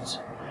substance.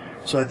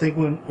 So I think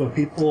when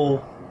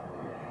people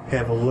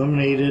have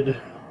eliminated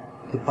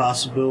the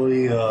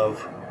possibility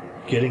of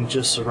getting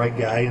just the right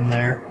guy in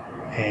there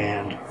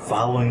and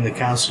following the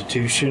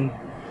Constitution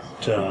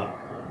to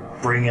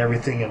bring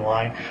everything in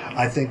line,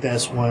 I think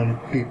that's when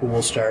people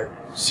will start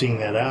seeing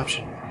that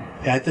option.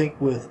 And I think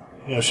with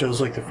shows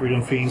like the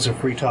Freedom Fiends and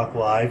Free Talk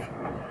Live,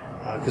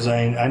 because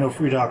I know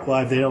Free Talk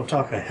Live, they don't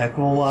talk a heck of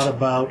a lot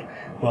about,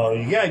 well,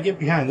 you got to get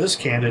behind this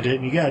candidate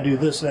and you got to do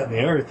this, that, and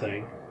the other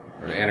thing.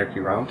 Or Anarchy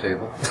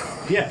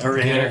Roundtable. Yeah, or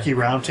Anarchy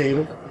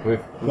Roundtable.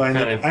 We've kind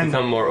of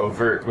become more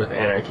overt with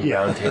Anarchy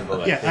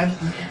Roundtable. And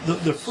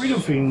the Freedom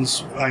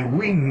Fiends,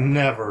 we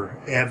never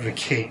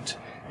advocate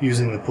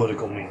using the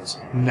political means.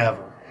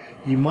 Never.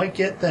 You might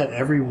get that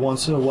every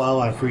once in a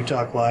while on Free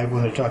Talk Live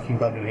when they're talking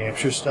about New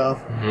Hampshire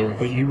stuff,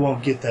 but you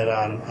won't get that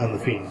on the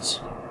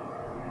Fiends.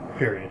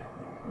 Period.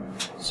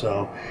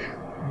 So,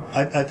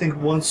 I think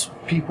once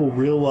people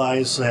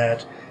realize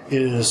that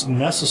it is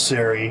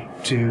necessary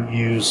to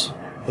use,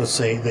 let's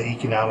say, the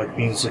economic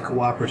means, the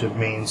cooperative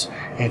means,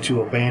 and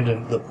to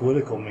abandon the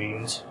political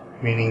means,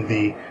 meaning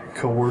the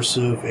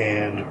coercive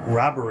and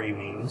robbery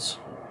means,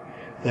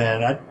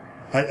 then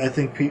I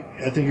think you're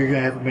going to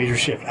have a major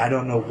shift. I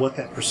don't know what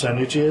that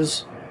percentage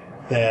is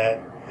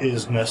that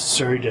is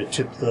necessary to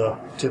tip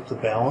the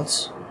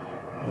balance,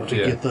 to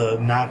get the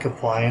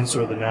non-compliance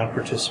or the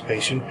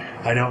non-participation.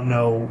 I don't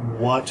know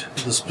what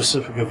the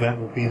specific event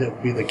would be that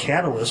would be the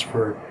catalyst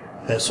for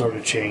that sort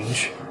of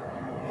change.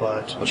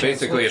 But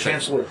basically,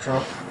 Chancellor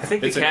Trump. I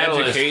think it's the an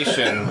catalyst.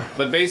 education.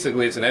 But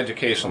basically, it's an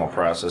educational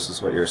process,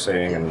 is what you're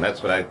saying, and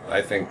that's what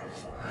I think.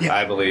 Yeah.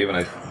 I believe,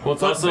 and Well,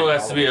 it also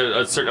has to be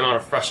a certain amount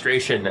of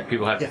frustration that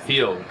people have to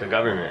feel with the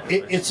government.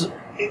 It's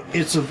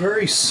a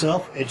very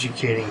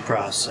self-educating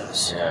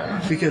process.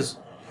 Yeah. Because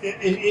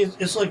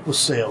it's like with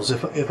sales.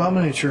 If I'm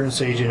an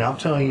insurance agent, I'm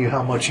telling you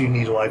how much you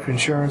need life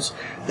insurance.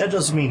 That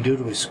doesn't mean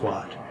doodly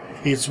squat.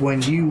 It's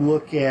when you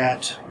look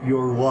at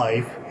your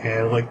life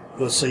and, like,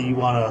 let's say you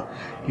got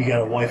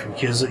a wife and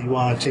kids that you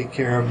want to take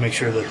care of, make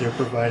sure that they're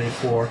provided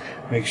for,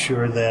 make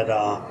sure that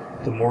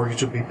the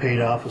mortgage will be paid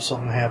off if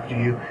something happened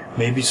to you,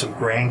 maybe some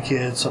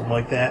grandkids, something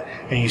like that,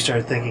 and you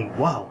start thinking,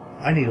 wow,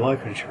 I need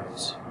life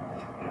insurance.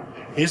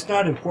 It's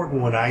not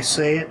important when I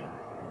say it.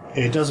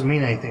 It doesn't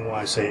mean anything when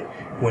I say it.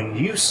 When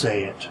you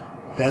say it,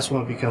 that's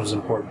when it becomes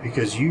important,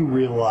 because you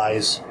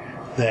realize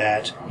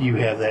that you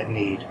have that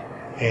need,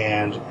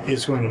 and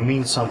it's going to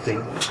mean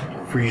something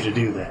for you to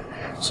do that.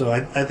 So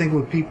I think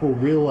when people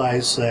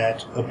realize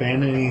that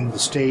abandoning the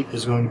state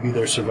is going to be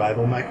their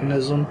survival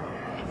mechanism,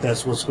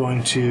 that's what's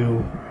going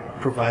to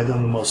provide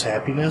them the most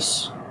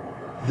happiness,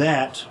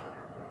 that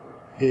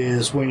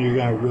is when you're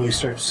going to really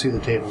start to see the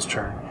tables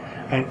turn.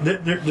 And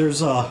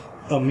there's a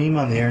meme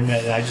on the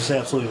internet, and I just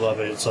absolutely love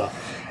it.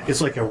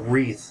 It's like a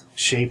wreath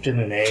shaped in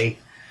an A,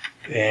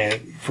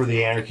 and for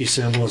the anarchy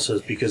symbol, it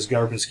says, because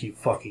governments keep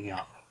fucking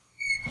up.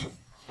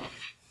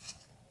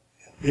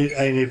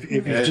 If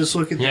you just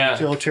look at the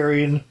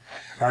utilitarian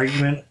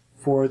argument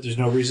for it, there's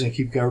no reason to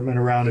keep government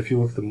around. If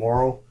you look at the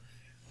moral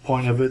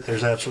point of it,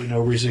 there's absolutely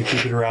no reason to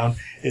keep it around.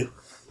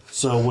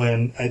 So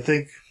when I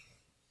think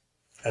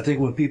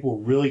when people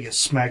really get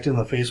smacked in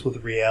the face with the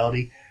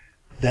reality,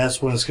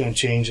 that's when it's going to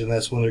change, and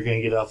that's when they're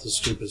going to get off the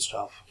stupid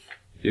stuff.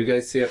 Do you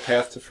guys see a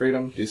path to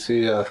freedom? Do you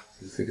see? Do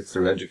you think it's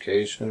through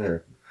education,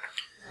 or?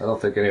 I don't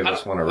think any of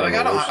us want to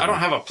revolution. I don't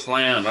have a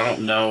plan. I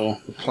don't know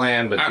a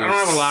plan, but I don't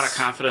have a lot of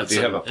confidence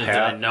that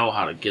I know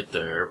how to get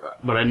there.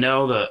 But I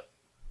know that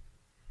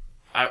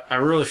I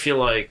really feel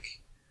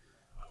like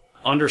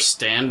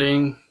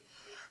understanding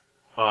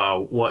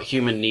what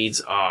human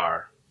needs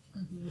are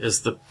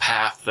is the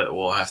path that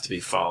will have to be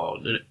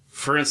followed.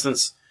 For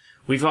instance,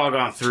 we've all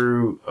gone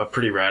through a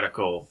pretty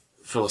radical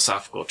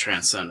philosophical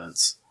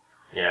transcendence.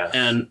 Yeah.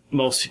 And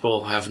most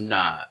people have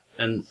not.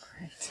 And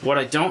what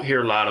I don't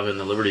hear a lot of in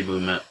the liberty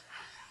movement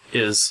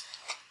is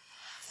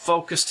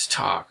focused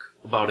talk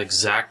about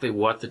exactly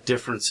what the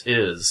difference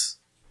is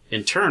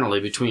internally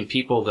between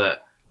people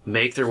that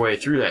make their way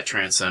through that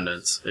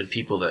transcendence and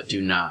people that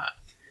do not.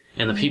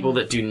 And the people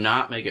that do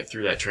not make it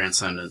through that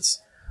transcendence,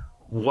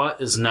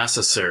 what is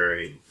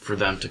necessary for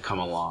them to come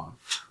along?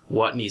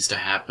 What needs to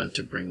happen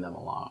to bring them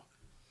along?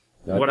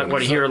 What I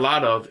hear a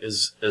lot of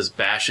is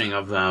bashing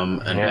of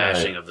them and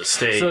bashing of the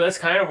state. So that's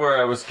kind of where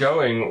I was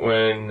going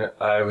when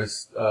I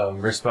was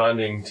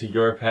responding to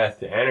your path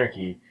to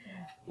anarchy,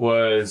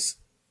 was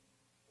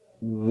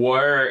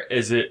where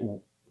is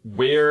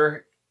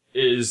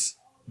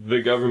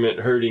the government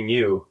hurting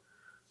you?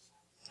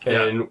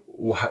 And,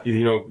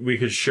 we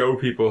could show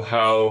people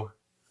how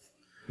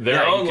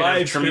their own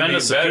lives could be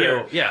better.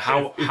 Appeal. Yeah,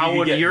 how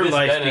would your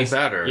life be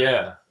better?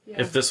 Yeah.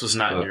 If this was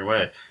not in your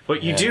way.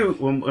 But you do,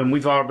 when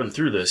we've all been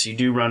through this, you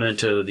do run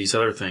into these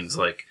other things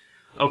like,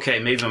 okay,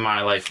 maybe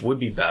my life would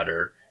be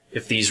better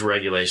if these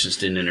regulations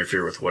didn't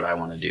interfere with what I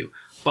want to do.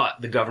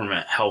 But the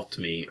government helped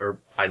me, or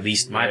at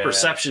least my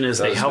perception is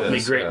they helped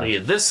me greatly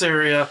in this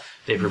area.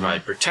 They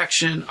provide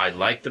protection. I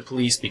like the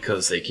police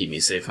because they keep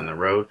me safe on the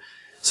road.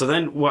 So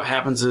then what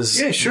happens is...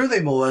 Yeah, sure, they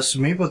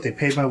molested me, but they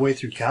paid my way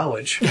through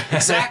college.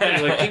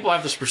 Exactly. Like, people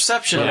have this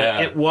perception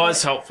that it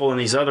was helpful in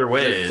these other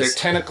ways. Their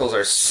tentacles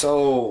are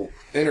so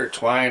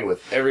intertwined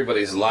with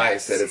everybody's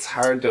lives that it's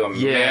hard to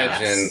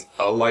imagine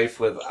a life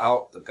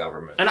without the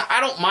government. And I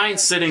don't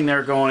mind sitting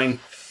there going,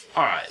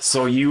 all right,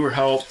 so you were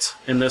helped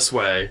in this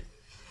way.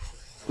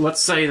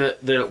 Let's say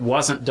that it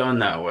wasn't done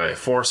that way.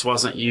 Force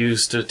wasn't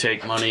used to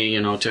take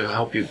money, to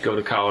help you go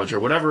to college or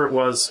whatever it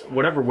was,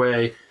 whatever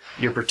way...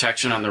 your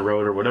protection on the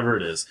road or whatever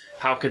it is,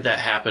 how could that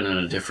happen in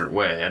a different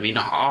way? I mean,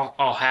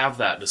 I'll have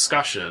that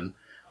discussion,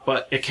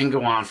 but it can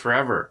go on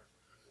forever.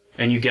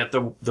 And you get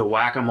the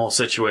whack-a-mole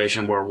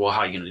situation where, well,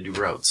 how are you going to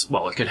do roads?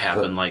 Well, it could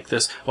happen like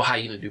this. Well, how are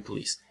you going to do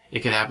police?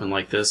 It could happen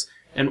like this.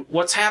 And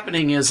what's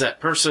happening is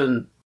that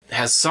person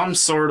has some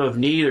sort of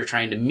need they're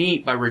trying to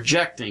meet by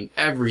rejecting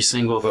every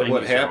single But thing.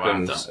 what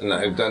happens, and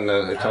I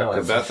talked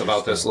to Beth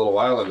about this a little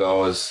while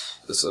ago, is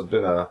this has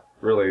been a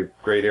really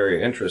great area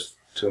of interest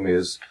to me,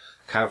 is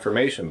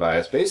confirmation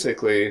bias.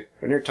 Basically,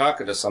 when you're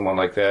talking to someone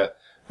like that,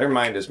 their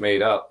mind is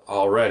made up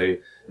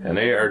already, and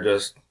they are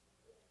just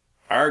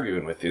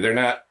arguing with you. They're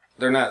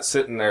not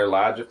sitting there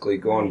logically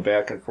going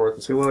back and forth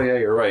and say, well, yeah,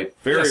 you're right.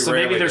 Very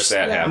rarely does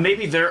that happen.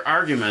 Maybe their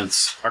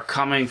arguments are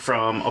coming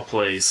from a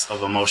place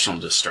of emotional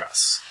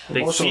distress.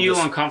 They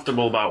feel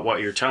uncomfortable about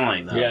what you're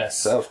telling them.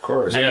 Yes. Of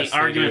course. And the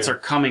arguments are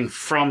coming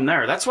from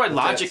there. That's why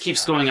logic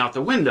keeps going out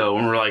the window,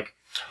 and we're like,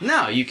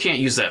 no, you can't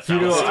use that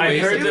fallacy. I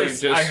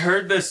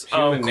heard this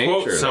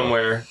quote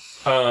somewhere.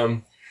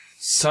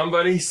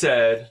 Somebody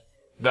said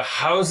the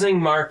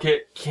housing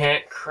market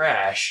can't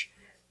crash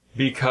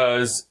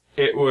because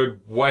it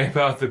would wipe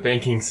out the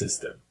banking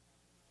system.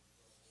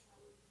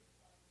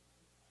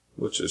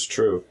 Which is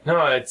true.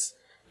 No,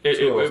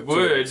 it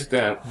would,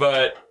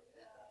 but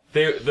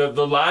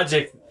the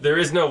logic, there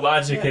is no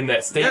logic in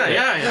that statement.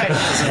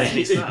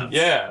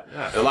 Yeah.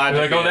 The logic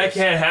like, oh, that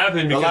can't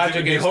happen because it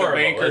would be horrible.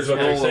 The bankers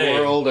rule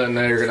the world, and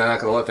they're not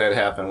going to let that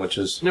happen, which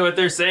is... No, what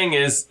they're saying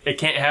is it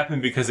can't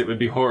happen because it would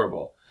be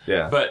horrible.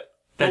 Yeah. But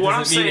that what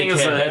I'm doesn't mean saying it is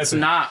can't that happen. it's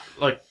not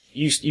like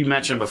you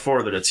mentioned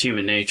before that it's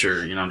human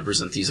nature, to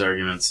present these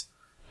arguments,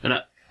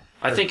 and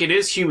I think it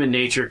is human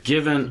nature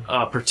given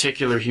a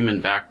particular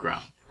human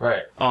background.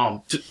 Right.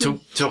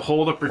 To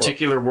hold a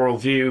particular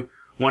worldview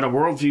when a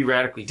worldview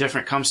radically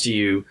different comes to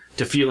you,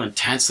 to feel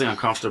intensely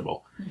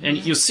uncomfortable. Mm-hmm. And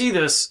you'll see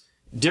this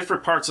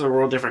different parts of the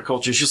world, different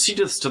cultures. You'll see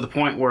this to the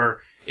point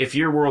where if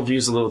your worldview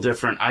is a little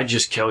different, I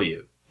just kill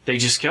you. They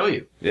just kill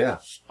you. Yeah.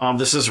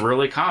 This is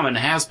really common.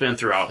 It has been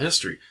throughout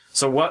history.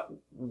 So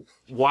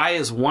why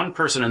is one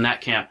person in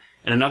that camp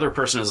and another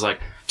person is like,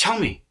 tell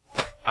me,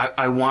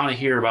 I want to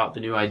hear about the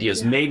new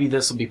ideas. Yeah. Maybe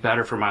this will be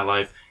better for my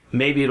life.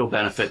 Maybe it'll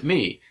benefit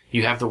me.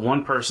 You have the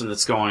one person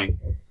that's going,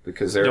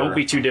 because don't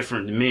be too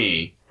different to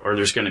me, or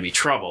there's going to be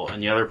trouble.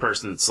 And the other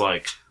person that's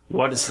like,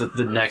 what is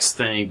the next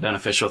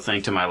beneficial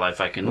thing to my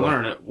life I can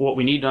learn? What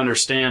we need to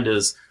understand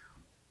is,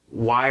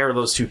 why are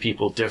those two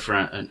people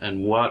different,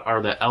 and what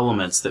are the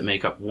elements that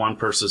make up one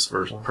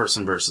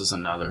person versus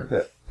another?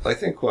 Yeah. I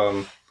think,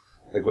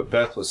 like what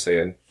Beth was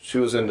saying, she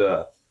was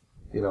into,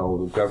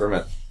 the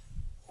government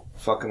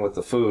fucking with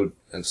the food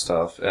and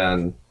stuff,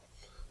 and,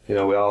 we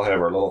all have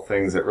our little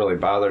things that really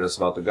bothered us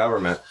about the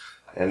government,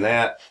 and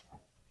that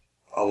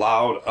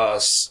allowed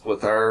us,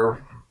 with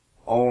our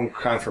own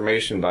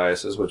confirmation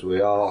biases, which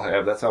we all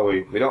have, that's how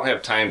we don't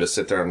have time to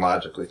sit there and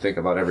logically think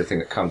about everything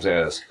that comes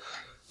at us.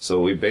 So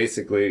we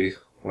basically,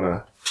 when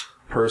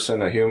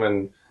a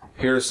human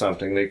hears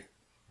something, they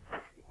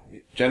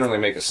generally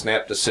make a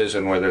snap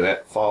decision whether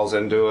that falls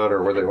into it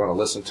or whether they want to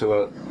listen to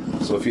it.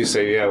 So if you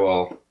say, yeah,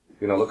 well,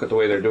 look at the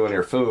way they're doing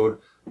your food,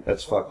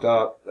 that's fucked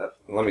up,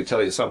 let me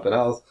tell you something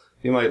else,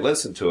 you might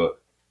listen to it.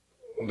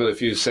 But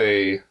if you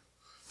say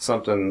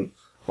something,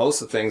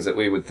 most of the things that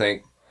we would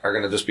think are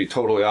going to just be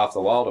totally off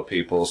the wall to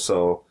people,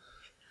 so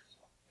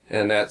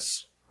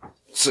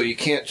you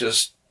can't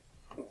just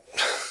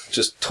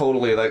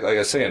totally, like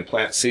I say, and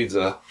plant seeds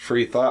of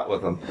free thought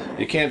with them.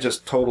 You can't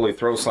just totally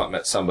throw something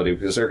at somebody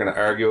because they're going to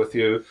argue with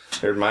you.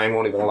 Their mind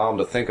won't even allow them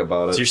to think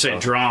about it. So you're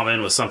saying draw them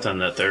in with something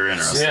that they're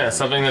interested in. Yeah,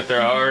 something that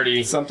they're already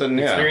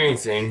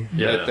experiencing.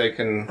 That they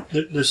can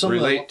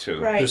relate to.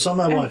 Right. There's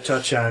something I want to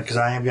touch on because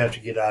I am going to have to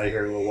get out of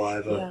here in a little while. I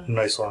have a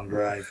nice long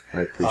drive.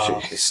 I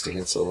appreciate you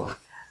staying so long.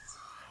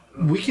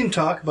 We can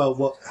talk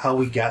about how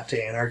we got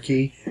to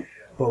anarchy.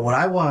 But what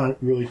I want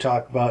to really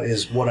talk about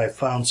is what I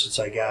found since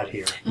I got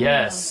here.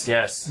 Yes,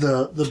 yes.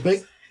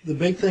 The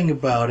big thing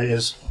about it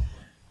is,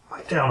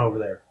 right down over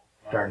there,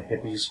 darn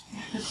hippies.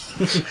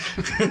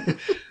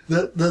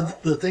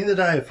 the thing that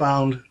I have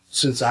found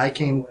since I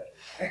became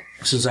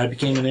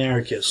an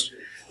anarchist,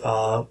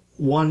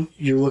 one,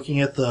 you're looking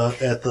at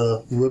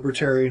the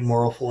libertarian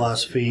moral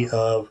philosophy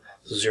of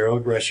the zero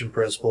aggression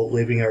principle,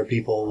 leaving our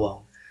people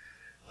alone.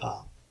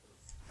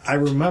 I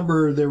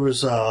remember there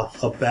was a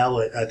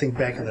ballot, I think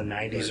back in the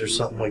 90s or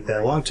something like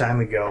that, a long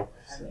time ago,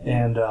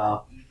 and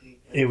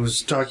it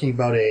was talking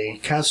about a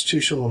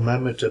constitutional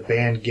amendment to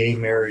ban gay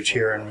marriage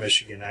here in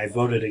Michigan. I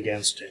voted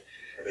against it,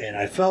 and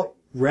I felt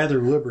rather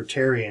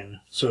libertarian,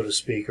 so to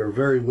speak, or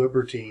very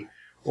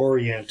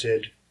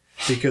liberty-oriented,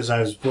 because I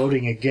was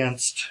voting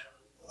against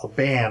a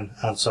ban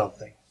on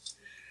something.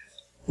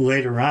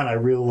 Later on, I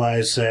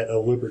realized that a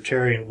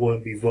libertarian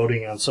wouldn't be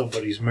voting on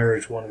somebody's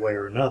marriage one way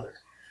or another.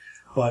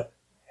 But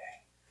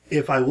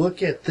if I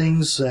look at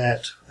things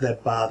that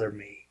bother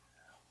me,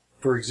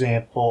 for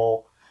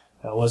example,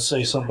 let's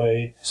say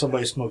somebody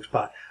smokes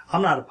pot.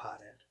 I'm not a pothead.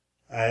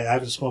 I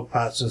haven't smoked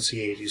pot since the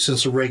 80s,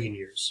 since the Reagan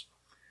years.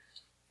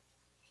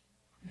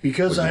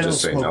 Because I don't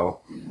smoke.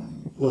 No?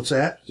 What's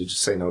that? Did you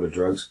just say no to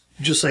drugs?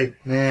 Just say,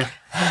 nah.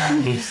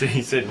 he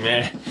said,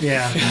 meh.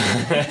 Yeah.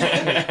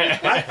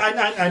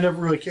 I never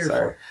really cared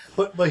for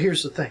it. But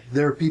here's the thing.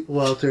 There are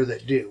people out there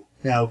that do.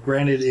 Now,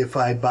 granted, if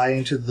I buy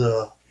into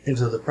the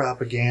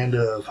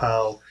propaganda of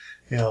how,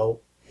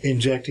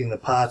 injecting the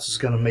pots is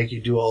going to make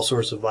you do all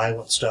sorts of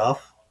violent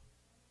stuff.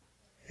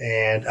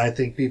 And I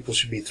think people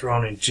should be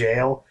thrown in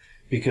jail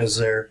because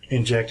they're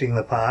injecting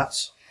the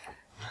pots.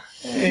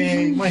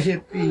 Hey, my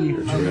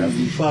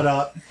hippie.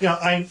 But,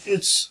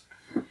 it's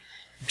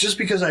just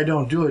because I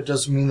don't do it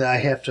doesn't mean that I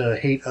have to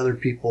hate other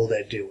people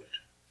that do it.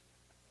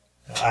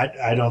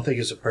 I don't think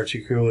it's a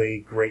particularly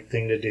great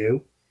thing to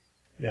do.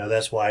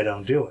 That's why I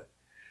don't do it.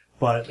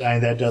 But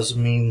that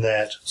doesn't mean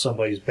that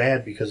somebody's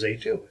bad because they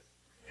do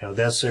it.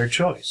 That's their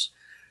choice.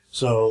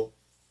 So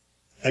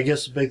I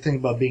guess the big thing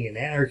about being an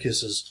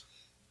anarchist is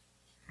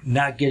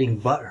not getting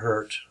butt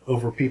hurt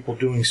over people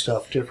doing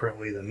stuff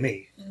differently than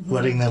me,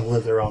 letting them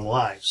live their own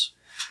lives.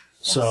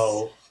 Yes.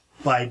 So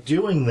by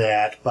doing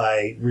that,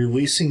 by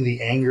releasing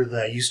the anger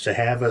that I used to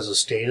have as a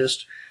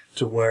statist,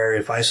 to where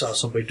if I saw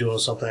somebody doing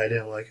something I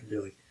didn't like, I'd be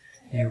like,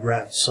 "You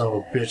rat son of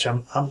a bitch!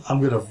 I'm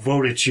going to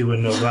vote at you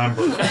in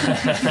November.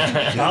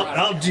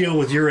 I'll deal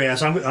with your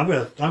ass. I'm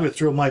going to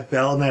throw my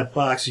ballot in that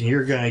box, and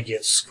you're going to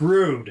get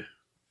screwed."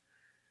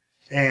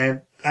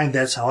 And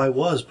that's how I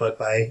was, but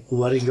by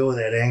letting go of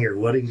that anger,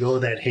 letting go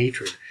of that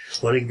hatred,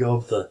 letting go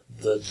of the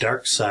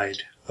dark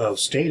side of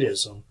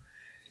statism,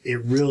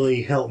 it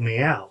really helped me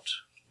out.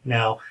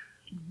 Now,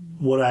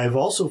 what I've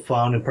also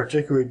found, and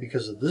particularly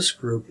because of this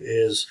group,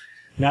 is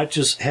not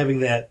just having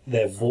that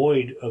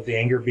void of the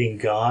anger being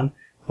gone,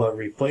 but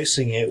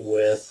replacing it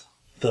with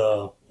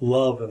the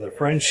love and the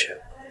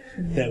friendship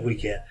that we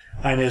get.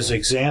 And as an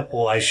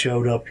example, I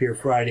showed up here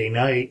Friday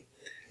night,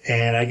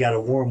 and I got a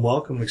warm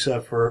welcome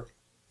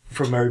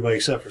from everybody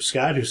except for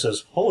Scott, who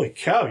says, "Holy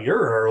cow, you're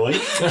early."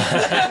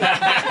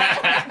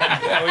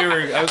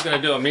 I was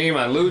going to do a meme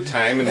on Lou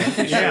time, and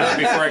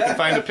before I could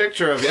find a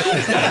picture of you.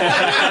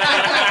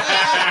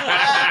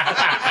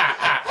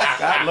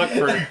 Scott, look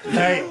for.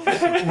 Hey,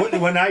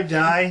 when I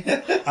die,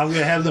 I'm going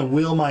to have them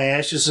wheel my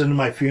ashes into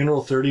my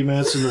funeral 30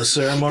 minutes into the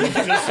ceremony,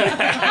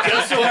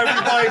 just so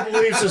everybody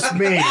believes it's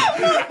me.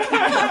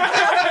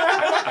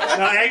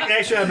 No,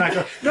 actually, I'm not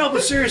going. No,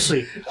 but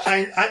seriously,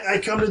 I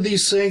come to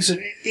these things,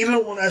 and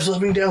even when I was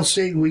living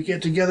downstate, and we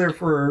get together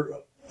for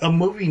a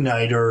movie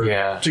night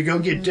or to go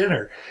get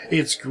dinner,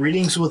 it's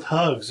greetings with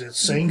hugs. It's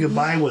saying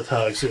goodbye with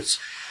hugs. It's,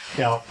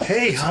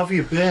 hey, how have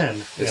you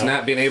been? It's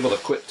not being able to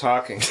quit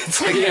talking.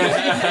 It's like, you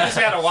just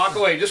had to walk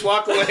away. Just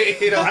walk away.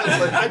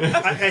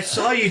 I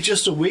saw you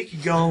just a week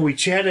ago, and we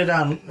chatted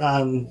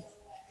on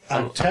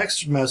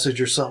text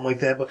message or something like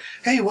that. But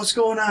hey, what's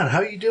going on?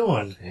 How you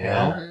doing?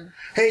 Yeah.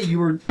 Hey, you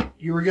were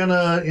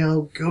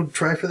gonna go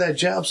try for that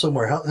job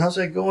somewhere. How's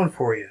that going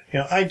for you?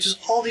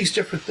 All these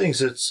different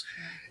things.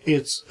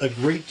 It's a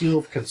great deal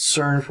of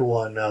concern for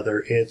one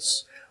another.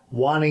 It's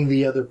wanting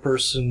the other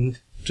person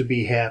to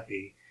be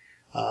happy.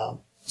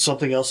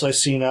 Something else I've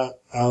seen out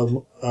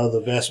of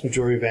the vast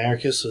majority of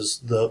anarchists is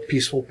the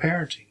peaceful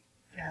parenting.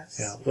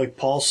 Yes. Like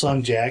Paul's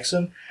son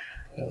Jackson,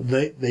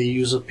 they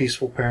use a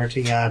peaceful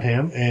parenting on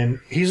him,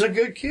 and he's a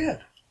good kid.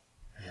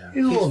 Yeah.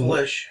 He's a little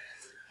foolish.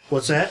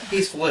 What's that?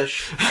 He's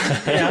foolish.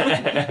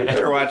 Yeah.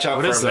 Better watch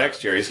out for him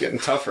next year. He's getting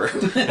tougher.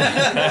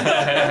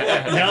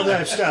 Now that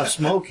I've stopped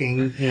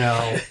smoking,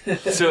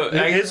 So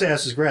his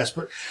ass is grass.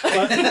 But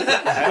I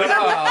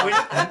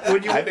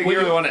think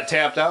you're the one that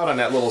tapped out on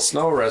that little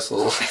snow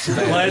wrestle.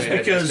 Well,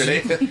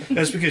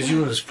 that's because you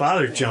and his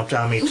father jumped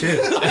on me too.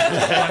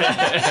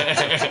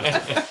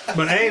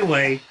 But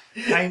anyway,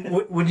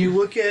 when you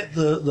look at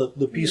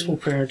the peaceful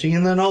parenting,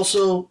 and then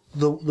also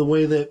the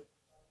way that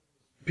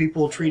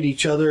people treat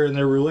each other in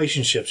their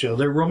relationships,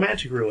 their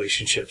romantic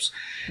relationships.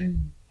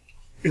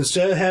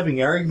 Instead of having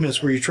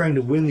arguments where you're trying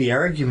to win the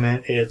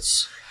argument,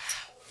 it's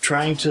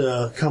trying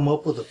to come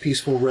up with a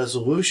peaceful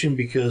resolution,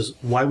 because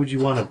why would you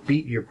want to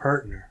beat your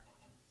partner?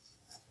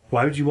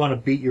 Why would you want to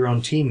beat your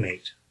own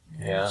teammate,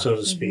 so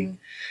to speak?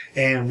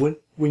 And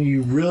when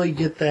you really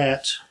get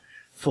that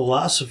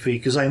philosophy,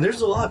 because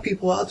there's a lot of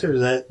people out there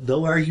that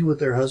they'll argue with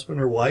their husband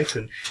or wife,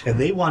 and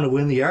they want to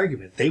win the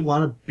argument. They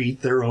want to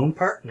beat their own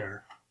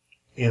partner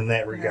in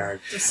that regard.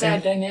 It's a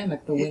sad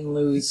dynamic, the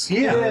win-lose.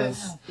 Yeah.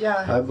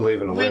 Yeah. I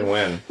believe in a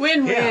win-win.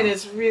 Win-win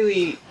is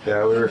really we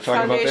were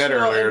talking about that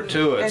earlier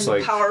too. It's and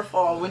like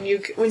powerful when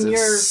you're.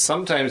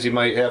 Sometimes you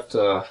might have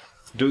to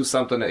do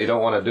something that you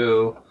don't want to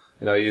do.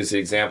 I use the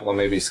example of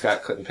maybe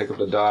Scott couldn't pick up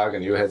the dog,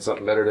 and you had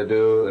something better to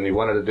do, and you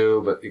wanted to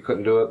do, but you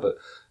couldn't do it. But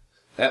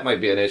that might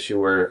be an issue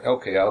where,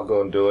 okay, I'll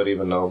go and do it,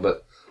 even though.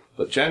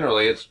 But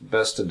generally, it's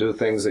best to do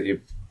things that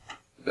you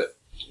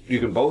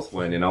can both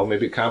win,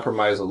 maybe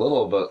compromise a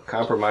little, but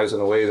compromise in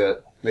a way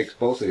that makes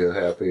both of you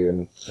happy,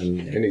 and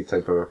any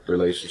type of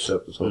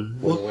relationship is a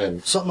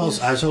win-win. Something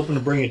else, I was hoping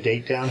to bring a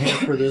date down here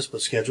for this,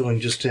 but scheduling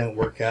just didn't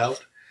work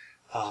out.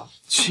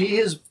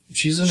 She's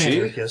an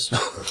anarchist.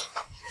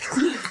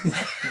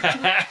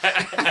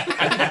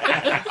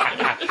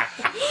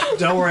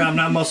 Don't worry, I'm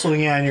not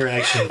muscling you on your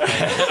action.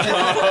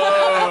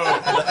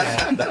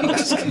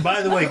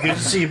 By the way, good to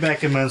see you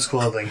back in men's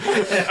clothing.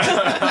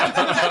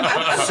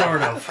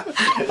 Sort of.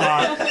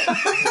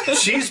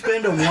 She's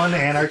been to one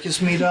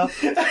anarchist meetup,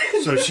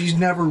 so she's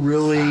never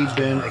really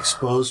been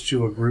exposed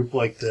to a group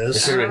like this.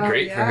 This would have been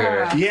great for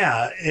her.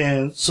 Yeah,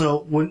 and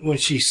so when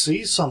she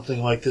sees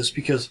something like this,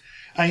 because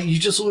you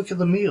just look at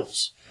the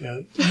meals.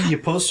 You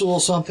post a little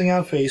something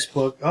on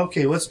Facebook.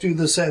 Okay, let's do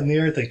this, that, and the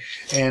other thing,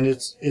 and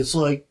it's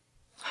like,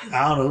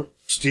 I don't know,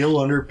 steel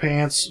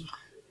underpants.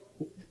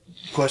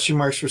 Question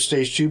marks for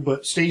stage 2,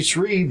 but stage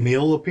 3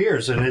 meal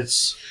appears, and it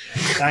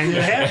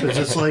happens.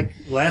 It's like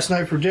last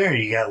night for dinner,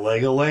 you got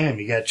leg of lamb,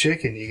 you got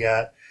chicken, you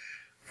got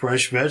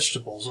fresh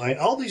vegetables,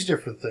 all these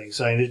different things.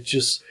 It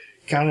just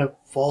kind of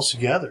falls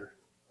together.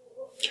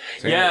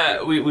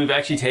 Yeah, we've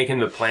actually taken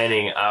the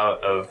planning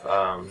out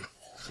of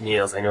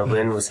meals. I know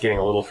Lynn was getting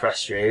a little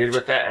frustrated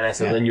with that, and I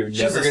said, Lynn, you're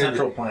never going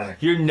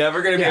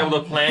to be able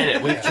to plan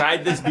it. We've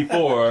tried this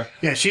before.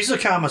 Yeah, she's a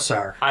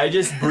commissar. I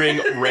just bring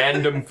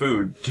random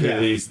food to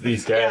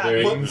these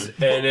gatherings,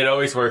 and it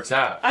always works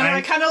out. I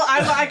kind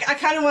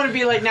of want to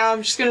be like, now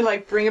I'm just gonna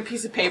like bring a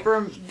piece of paper.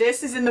 And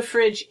this is in the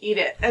fridge. Eat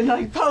it, and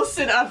like post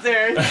it up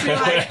there, and just be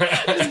like,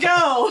 let's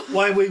go.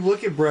 Why we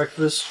look at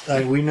breakfast,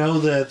 we know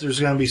that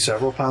there's going to be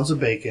several pounds of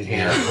bacon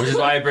here, which is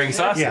why I bring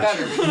sausage.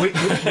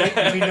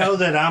 Yeah. we know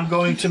that I'm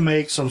going to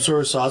make some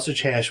sort of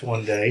sausage hash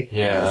one day.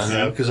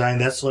 Yeah. Because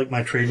that's like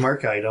my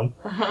trademark item.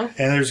 And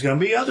there's going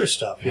to be other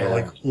stuff.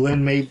 Like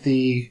Lynn made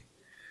the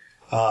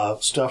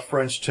stuffed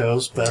French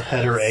toast. Beth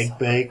had her egg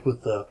baked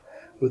with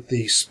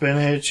the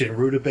spinach and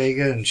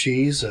rutabaga and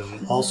cheese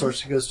and all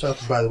sorts of good stuff.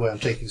 And by the way, I'm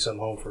taking some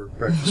home for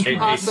breakfast.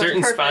 A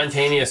certain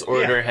spontaneous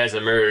order has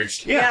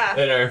emerged in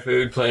our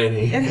food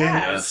planning. It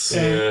has.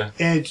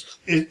 And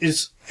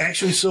it's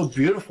actually so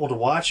beautiful to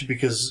watch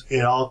because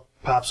it all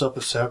pops up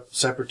at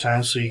separate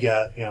times. So you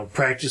got,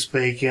 practice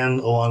bacon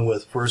along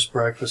with first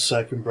breakfast,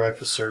 second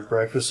breakfast, third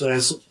breakfast.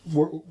 And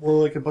we're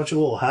like a bunch of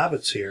little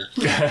hobbits here.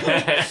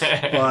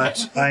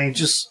 But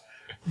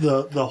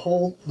the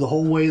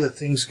whole way that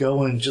things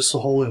go and just the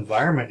whole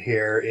environment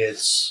here,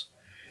 it's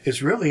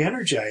really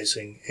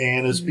energizing,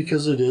 and it's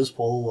because it is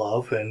full of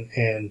love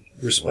and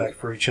respect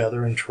for each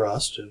other and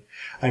trust.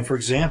 And for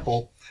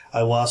example, I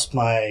lost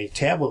my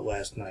tablet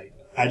last night.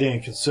 I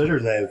didn't consider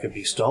that it could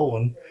be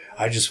stolen.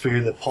 I just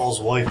figured that Paul's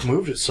wife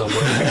moved it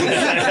somewhere.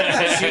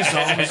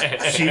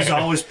 she's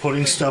always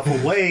putting stuff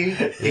away,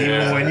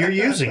 even when you're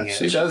using it.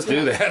 She does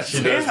do that.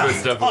 She does put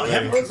stuff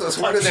away.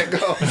 Where did that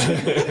go?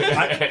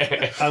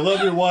 I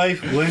love your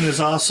wife. Lynn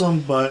is awesome,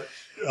 but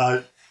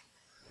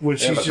when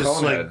she's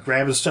just like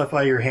grabbing stuff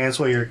out of your hands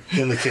while you're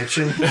in the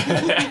kitchen,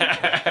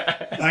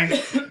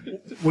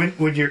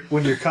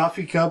 when your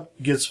coffee cup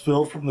gets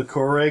filled from the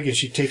Keurig and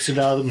she takes it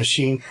out of the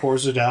machine,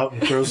 pours it out,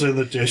 and throws it in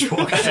the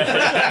dishwasher.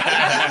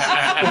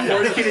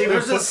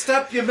 There's a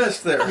step you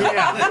missed there.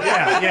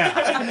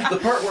 Yeah. The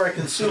part where I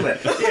consume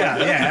it.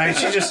 Yeah.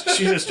 She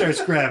just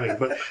starts grabbing.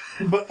 But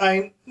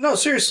no,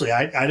 seriously,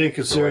 I didn't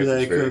consider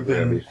that it could have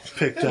been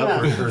picked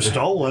up or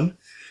stolen.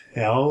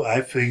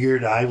 I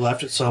figured I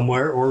left it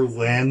somewhere, or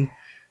Lynn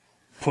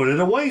put it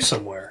away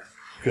somewhere,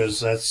 because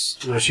that's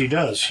what she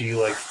does. She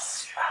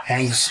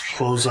hangs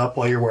clothes up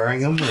while you're wearing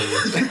them,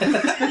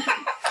 and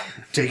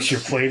takes your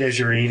plate as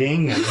you're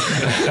eating. And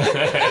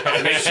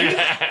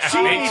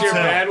she makes you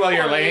mad while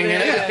you're laying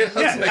in it.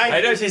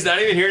 I know she's not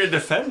even here to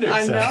defend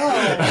herself. I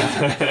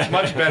know. It's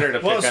much better to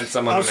pick on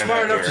someone. I'm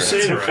smart enough to say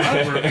it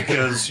forever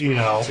because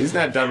she's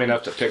not dumb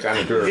enough to pick on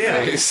her to her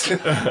face.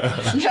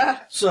 Yeah.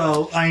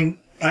 So I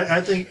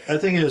think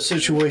in a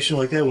situation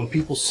like that, when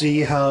people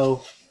see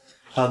how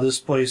this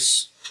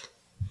place,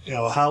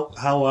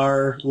 how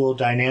our little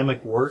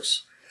dynamic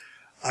works,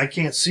 I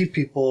can't see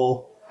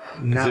people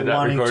not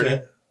wanting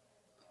to.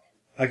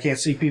 I can't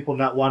see people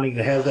not wanting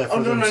to have that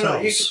for themselves. No,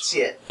 you can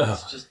see it.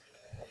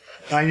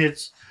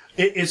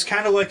 It's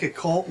kind of like a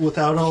cult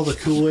without all the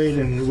Kool-Aid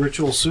and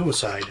ritual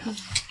suicide.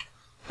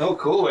 No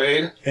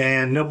Kool-Aid.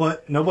 And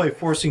nobody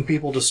forcing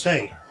people to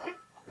stay.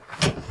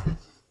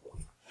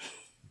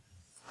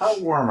 How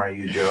warm are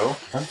you, Joe?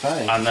 I'm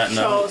fine. On that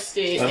note,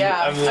 Toasty,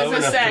 yeah. I was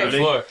going to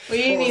say,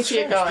 we need to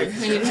get going.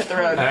 We need to hit the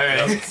road. All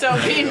right. So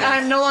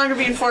I'm no longer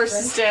being forced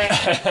to stay.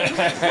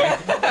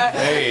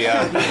 Hey,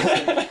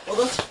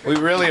 we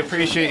really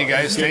appreciate you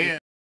guys staying.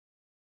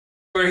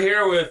 We're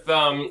here with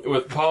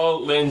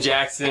Paul, Lynn,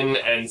 Jackson,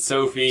 and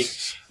Sophie.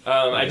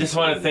 I just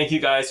want to thank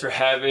you guys for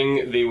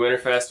having the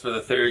Winterfest for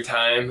the third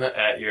time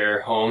at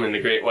your home in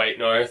the Great White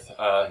North,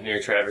 near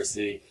Traverse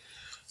City.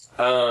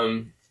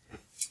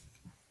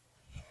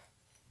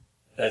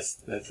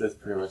 That's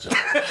pretty much all.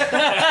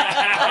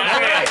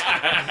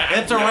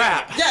 It's a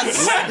wrap.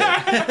 Yes.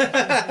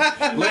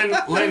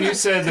 Lynn, you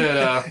said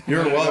that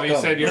You're welcome. You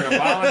said you're a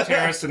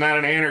voluntarist and not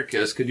an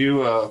anarchist. Could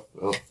you?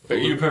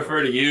 You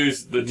prefer to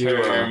use the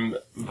term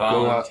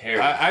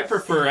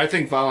voluntarist. I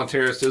think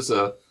voluntarist is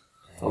a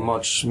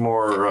much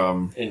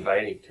more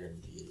inviting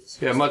term to use.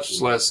 Yeah, much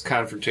less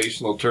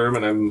confrontational term,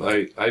 and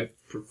I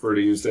prefer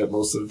to use that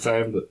most of the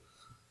time. But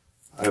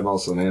I'm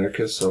also an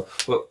anarchist, so.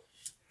 Well,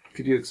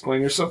 could you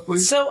explain yourself,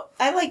 please? So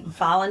I like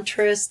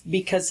voluntarist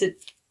because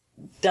it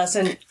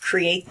doesn't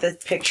create the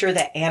picture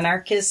that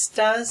anarchist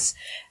does.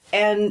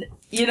 And,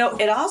 you know,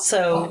 it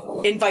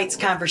also invites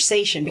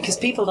conversation because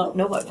people don't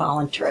know what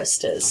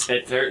voluntarist is.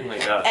 It certainly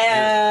does.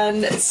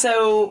 And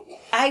so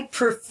I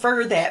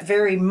prefer that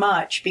very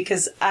much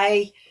because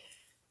I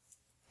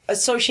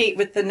associate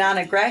with the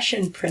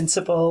non-aggression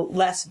principle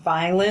less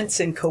violence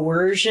and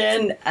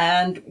coercion.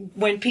 And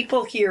when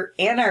people hear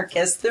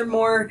anarchist, they're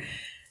more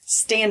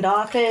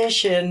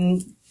standoffish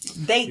and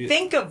they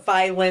think of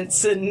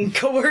violence and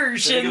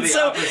coercion. Think of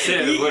the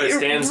opposite of what it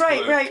stands for.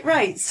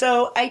 Right.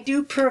 So I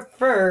do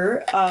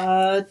prefer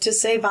to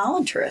say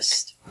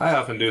voluntarist. I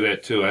often do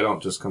that too. I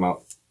don't just come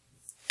out.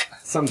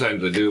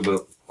 Sometimes I do,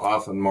 but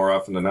more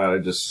often than not, I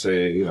just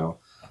say, you know,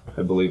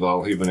 I believe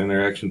all human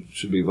interaction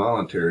should be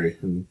voluntary.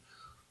 And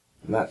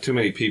not too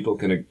many people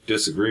can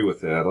disagree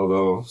with that,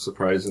 although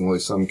surprisingly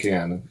some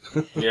can.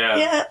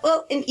 Yeah,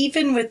 well, and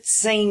even with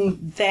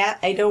saying that,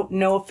 I don't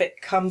know if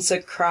it comes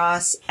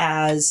across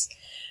as,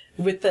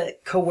 with the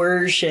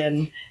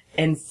coercion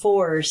and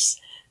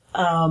force,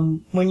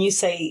 when you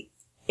say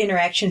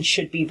interaction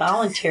should be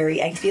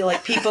voluntary, I feel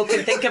like people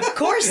can think, of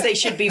course they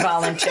should be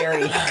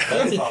voluntary.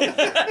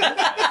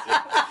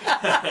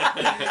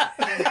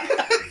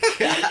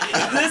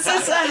 This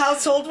is a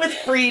household with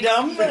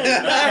freedom.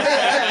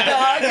 Our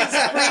dog is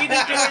free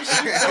to do as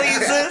she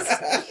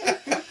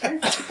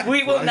pleases.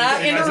 We will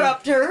not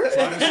interrupt her. As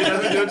long as she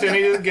doesn't do it to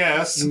any of the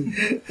guests.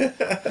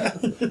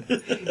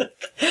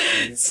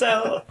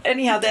 So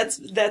anyhow,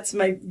 that's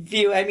my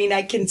view. I mean,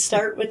 I can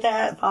start with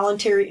that,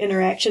 voluntary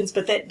interactions,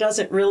 but that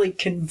doesn't really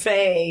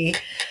convey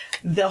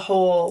the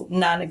whole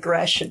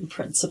non-aggression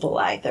principle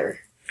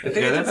either. I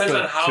think it depends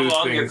on how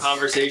long your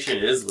conversation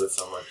is with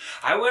someone.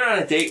 I went on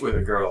a date with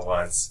a girl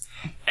once,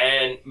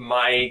 and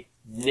my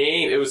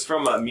name, it was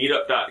from a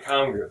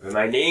meetup.com group, and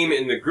my name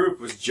in the group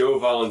was Joe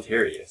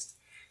Voluntarist.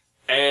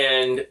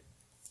 And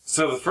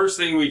so the first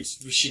thing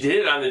she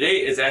did on the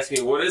date is ask me,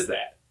 what is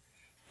that?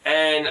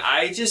 And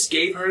I just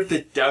gave her the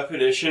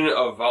definition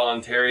of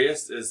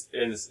voluntarist is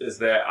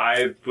that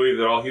I believe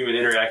that all human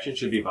interaction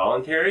should be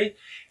voluntary.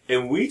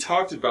 And we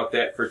talked about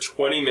that for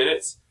 20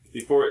 minutes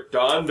before it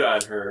dawned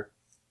on her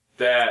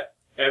that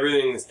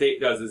everything the state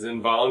does is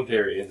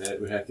involuntary and that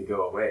it would have to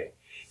go away.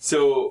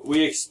 So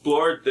we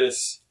explored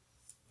this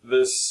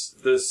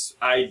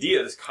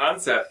idea, this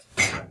concept.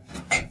 I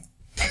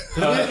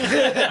thought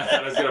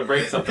I was going to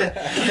break something.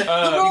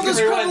 Roll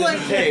this like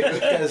tape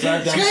because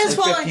I've done this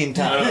 15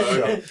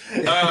 times.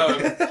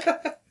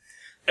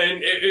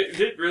 And it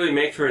did really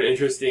make for an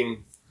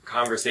interesting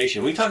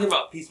conversation. We talked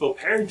about peaceful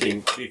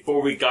parenting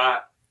before we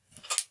got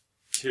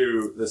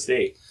to the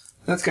state.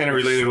 That's kind of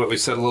related to what we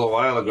said a little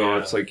while ago.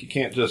 Yeah. It's like you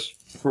can't just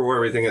throw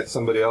everything at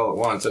somebody all at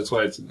once. That's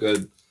why it's a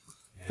good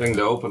thing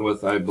to open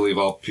with. I believe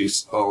all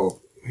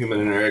human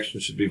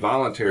interaction should be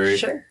voluntary.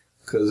 Sure.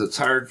 Because it's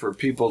hard for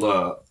people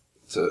to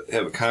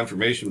have a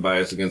confirmation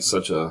bias against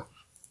such a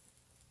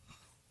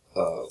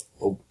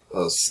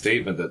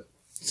statement that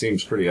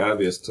seems pretty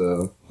obvious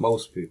to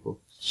most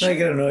people. You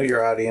gotta know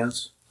your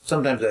audience.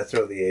 Sometimes I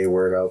throw the A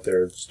word out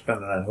there, just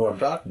depending on who I'm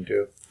talking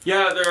to.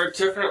 Yeah, there are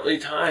definitely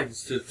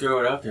times to throw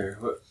it out there.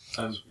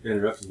 I'm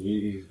interrupting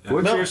you.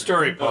 What's your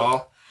story,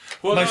 Paul?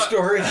 Well, my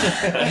story?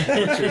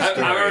 I've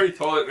already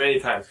told it many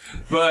times.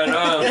 But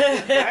I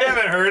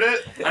haven't heard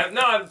it. I've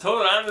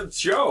told it on the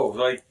show,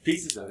 like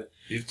pieces of it.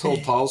 You've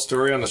told Paul's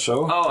story on the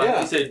show? Oh,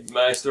 yeah. I said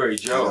my story,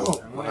 Joe.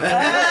 I can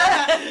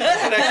actually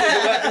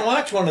go back and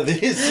watch one of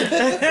these.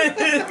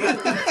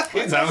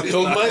 He's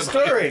told my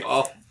story.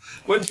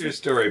 What's your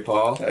story,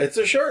 Paul? It's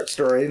a short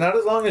story, not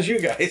as long as you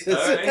guys.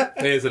 Right.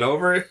 Hey, is it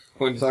over?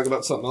 Want to talk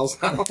about something else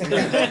now?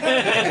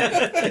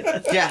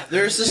 Yeah,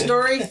 there's the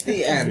story.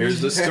 The end.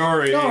 Here's the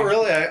story. No,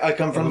 really, I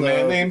come from a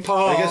man named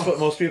Paul. I guess what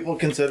most people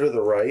consider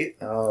the right.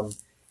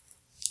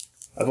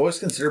 I've always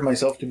considered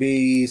myself to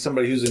be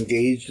somebody who's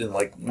engaged in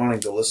like wanting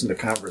to listen to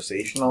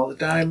conversation all the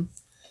time.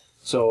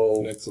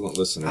 So excellent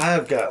listener.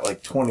 I've got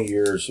like 20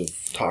 years of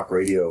talk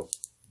radio.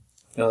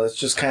 You know, that's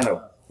just kind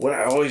of what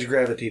I always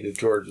gravitated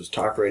towards was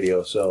talk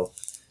radio. So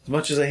as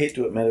much as I hate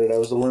to admit it, I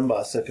was a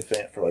Limbaugh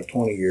sycophant for like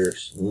 20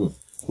 years.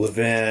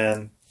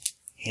 Levin,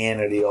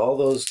 Hannity, all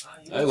those.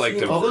 I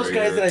liked them. All those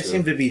guys that I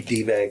seem to be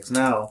D-bags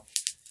now.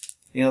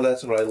 You know,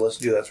 that's what I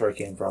listened to. That's where I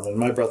came from. And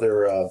my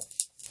brother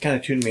kind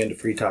of tuned me into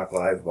Free Talk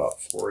Live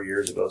about 4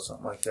 years ago,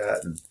 something like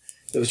that. And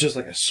it was just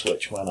like a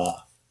switch went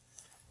off.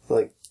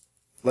 Like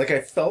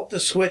I felt the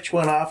switch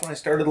went off when I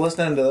started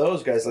listening to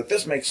those guys. Like,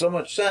 this makes so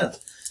much sense.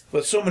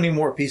 But so many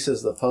more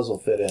pieces of the puzzle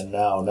fit in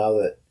now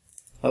that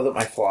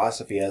my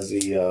philosophy has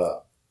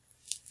the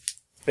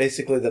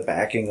basically the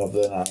backing of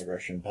the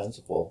non-aggression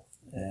principle.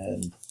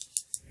 And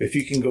if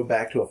you can go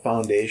back to a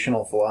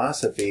foundational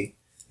philosophy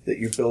that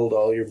you build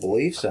all your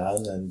beliefs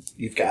on, then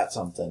you've got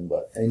something.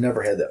 But I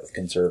never had that with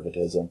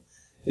conservatism.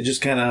 It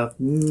just kind of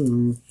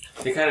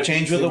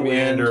change with the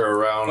wind.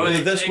 Around.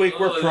 Well, this week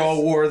we're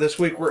pro-war, this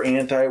week we're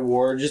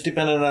anti-war, just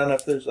depending on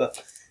if there's a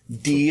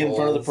D in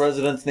front of the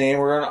president's name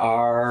or an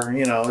R.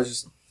 You know,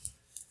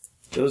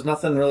 there was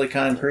nothing really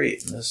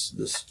concrete. And this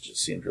just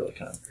seemed really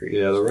concrete.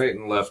 Yeah, the right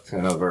and left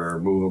kind of are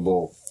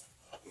movable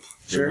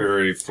They're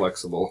very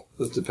flexible,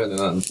 just depending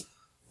on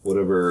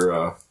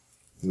whatever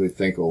they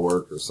think will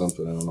work or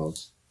something. I don't know.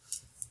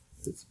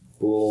 It's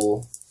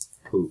bull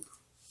poop.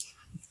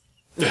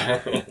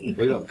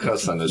 We don't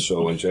cuss on this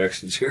show when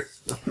Jackson's here.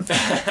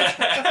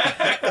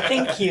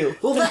 Thank you.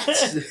 Well, that's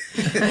Jackson.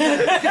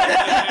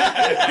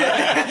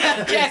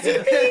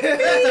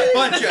 that's a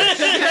bunch of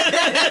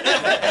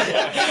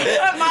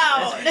I'm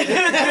out.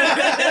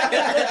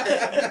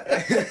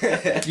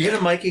 You get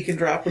a mic you can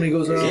drop when he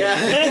goes out?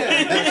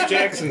 What's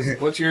Jackson?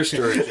 What's your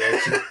story,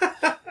 Jackson?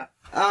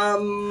 How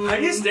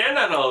do you stand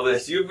on all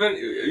this? You've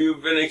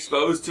been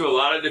exposed to a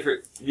lot of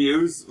different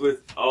views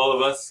with all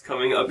of us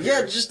coming up here.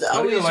 Yeah, just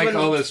How do you always like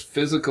all this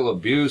physical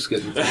abuse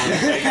getting thrown?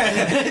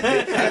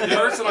 I've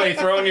personally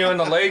thrown you in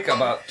the lake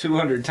about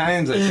 200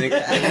 times, I think.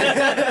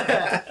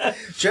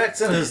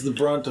 Jackson has the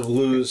brunt of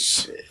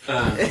loose.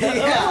 A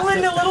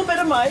little bit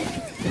of Mike.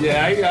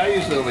 Yeah, I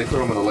usually only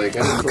throw him in the lake.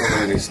 I don't throw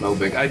him in any snow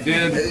big. I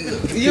did.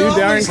 You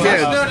darn always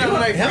kids. No, him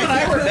and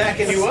I were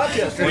backing you up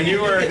yesterday. When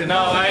you were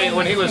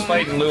when he was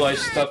fighting Lou, I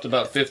stuffed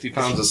about 50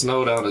 pounds of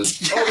snow down his.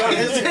 He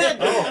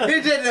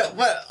did it.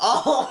 What?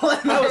 All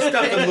I was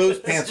stuffing Lou's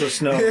pants with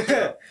snow.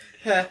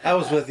 I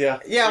was with you.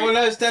 Yeah, when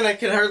I was done, I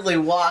could hardly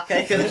walk.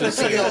 I couldn't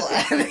feel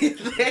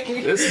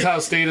anything. This is how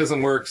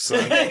statism works, son.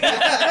 Keep the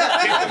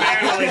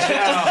man on his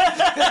shadow.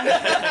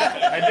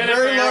 I did it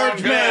for Very your own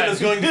large man good. is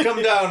going to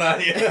come down on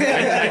you.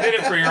 I did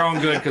it for your own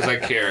good because I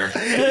care.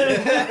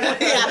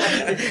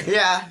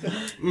 Yeah.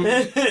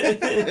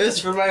 It was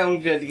for my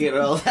own good to get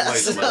all that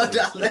snow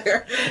down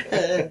there.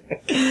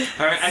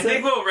 All right, I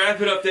think we'll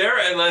wrap it up there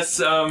unless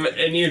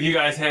any of you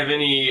guys have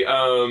any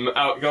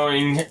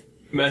outgoing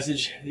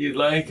message you'd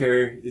like,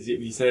 or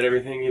you said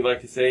everything you'd like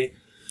to say?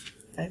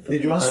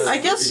 Did you want to I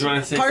guess you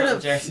want to say part something,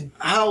 of Jackson?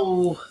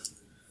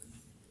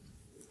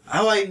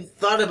 how I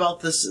thought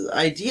about this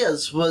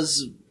ideas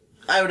was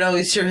I would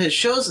always hear his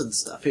shows and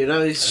stuff. He'd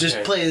always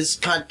just play his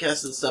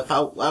podcasts and stuff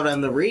out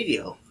on the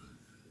radio.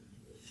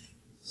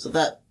 So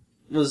that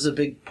was a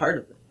big part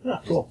of it. Yeah,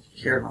 cool.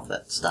 Hearing all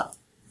that stuff.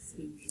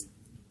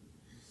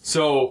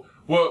 So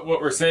what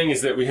we're saying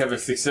is that we have a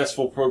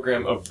successful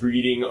program of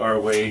breeding our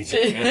way to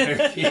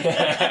anarchy.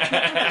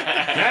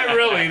 Not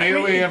really. They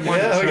only have one.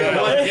 Yeah, we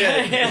got one.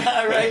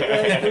 Yeah,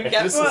 right. We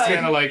got This one. is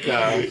kind of like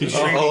shrinking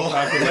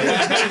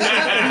population.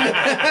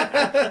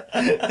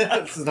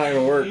 This is not going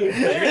to work. You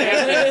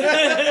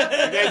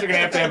guys are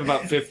going to have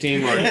about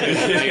 15 more kids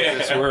to make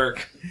this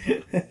work.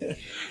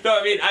 No,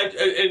 I mean,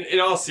 in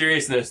all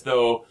seriousness,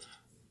 though,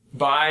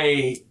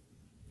 by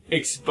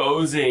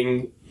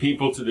exposing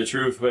people to the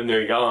truth when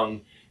they're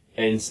young,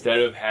 instead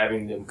of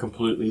having them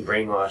completely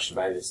brainwashed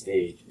by the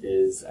state,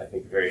 is, I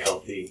think, a very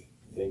healthy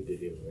thing to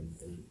do,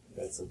 and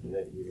that's something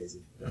that you guys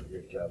have done a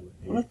great job with.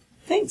 Well,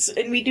 thanks.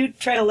 And we do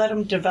try to let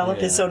him develop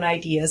his own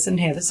ideas and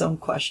have his own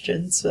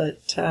questions,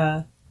 but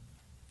and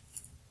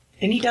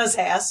he does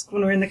ask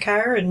when we're in the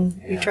car,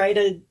 and we try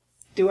to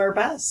do our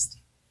best.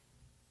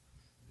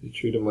 You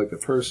treat him like a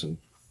person.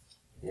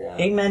 Yeah.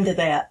 Amen to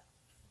that.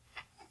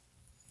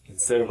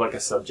 Instead of like a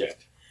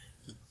subject.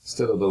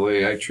 Instead of the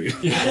way I treat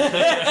him.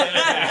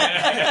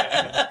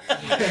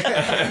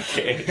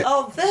 Okay.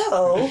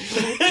 Although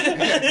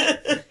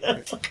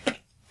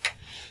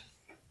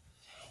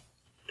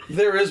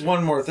There is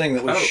one more thing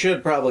that we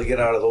should probably get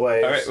out of the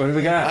way. All right, what do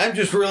we got? I'm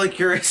just really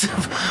curious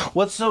of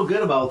what's so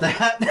good about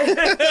that.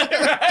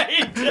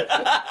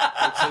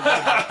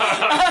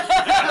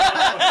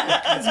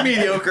 It's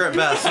mediocre at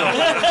best, so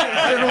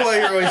I don't know why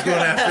you're always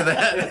going after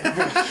that.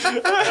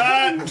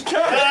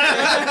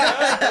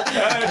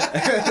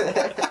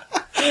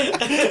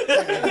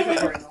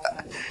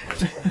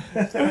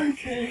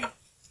 Okay.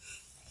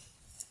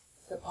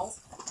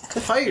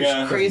 The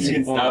fire's crazy.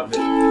 You can stop it.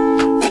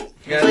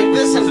 It's like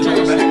this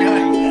entire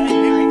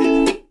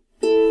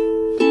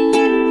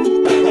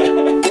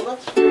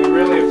We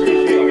really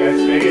appreciate you guys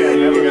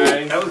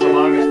staying. That was the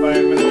longest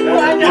 5 minutes ever. I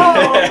know.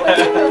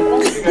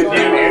 You guys did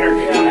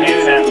anarchy. I knew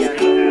that was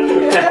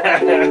going to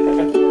happen.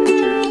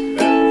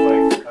 That was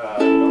like,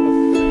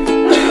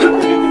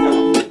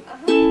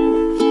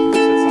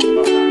 said something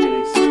about not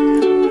getting sick.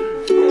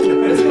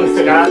 This was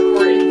Scott.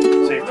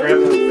 Safe trip.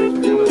 Thanks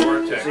for doing this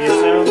work. See you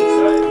soon.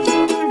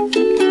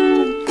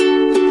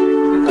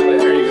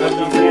 There you go.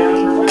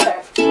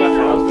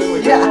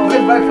 Yeah,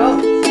 with my phone.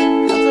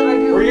 That's what I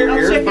do. Were your I'll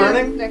ears check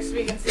burning? in next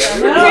week and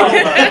stuff.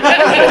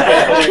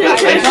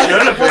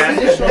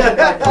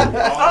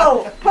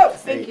 Oh, Pope,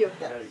 thank you.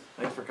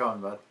 Thanks for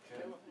coming, bud.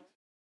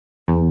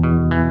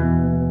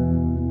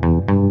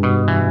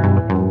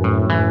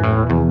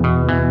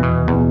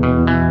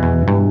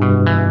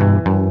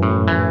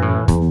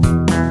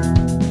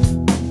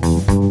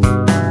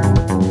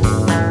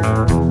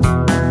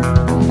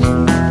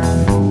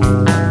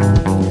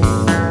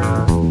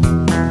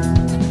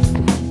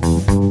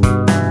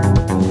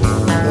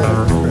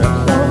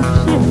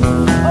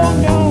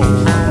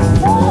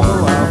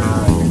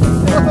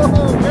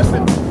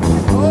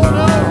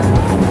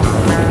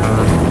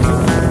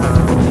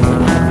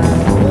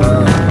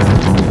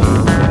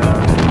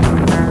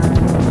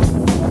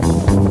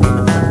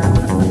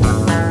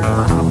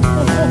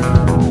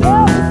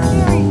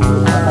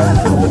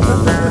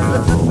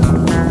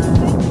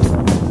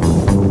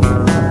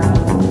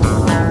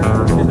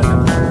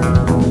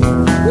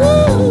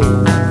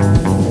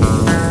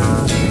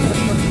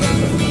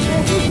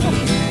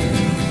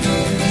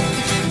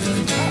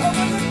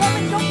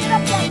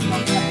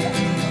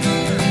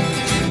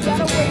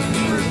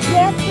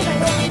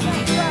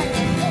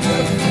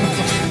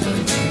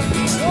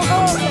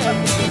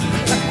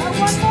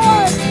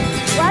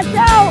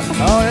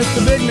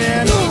 the big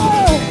man.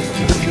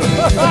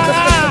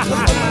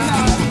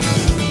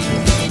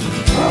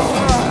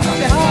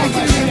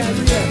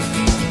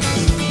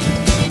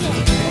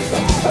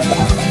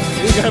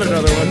 You got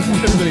another one.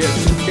 Everybody has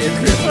two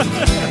pancreas.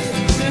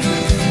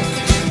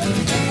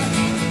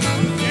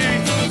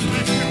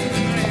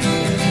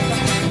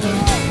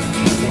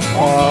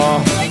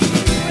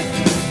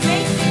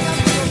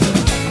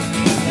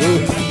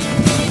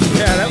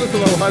 Yeah, that was a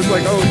little, I was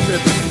like, oh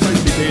shit, this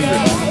might be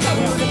dangerous.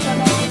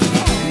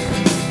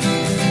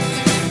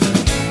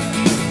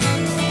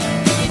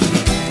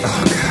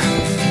 Oh,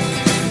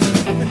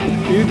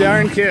 God. You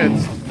darn kids.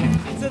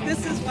 So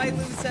this is why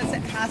Lou says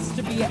it has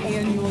to be an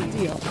annual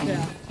deal.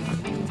 Yeah.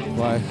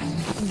 Why?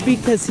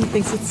 Because he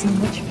thinks it's so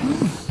much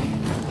fun.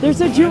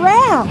 There's a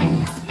giraffe.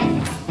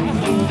 Oh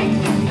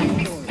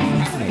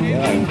my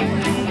God.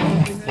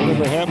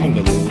 Whatever happened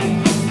to Lou?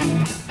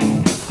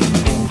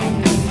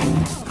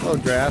 Oh,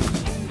 Draft.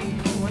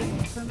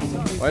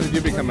 Why did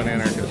you become an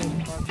anarchist?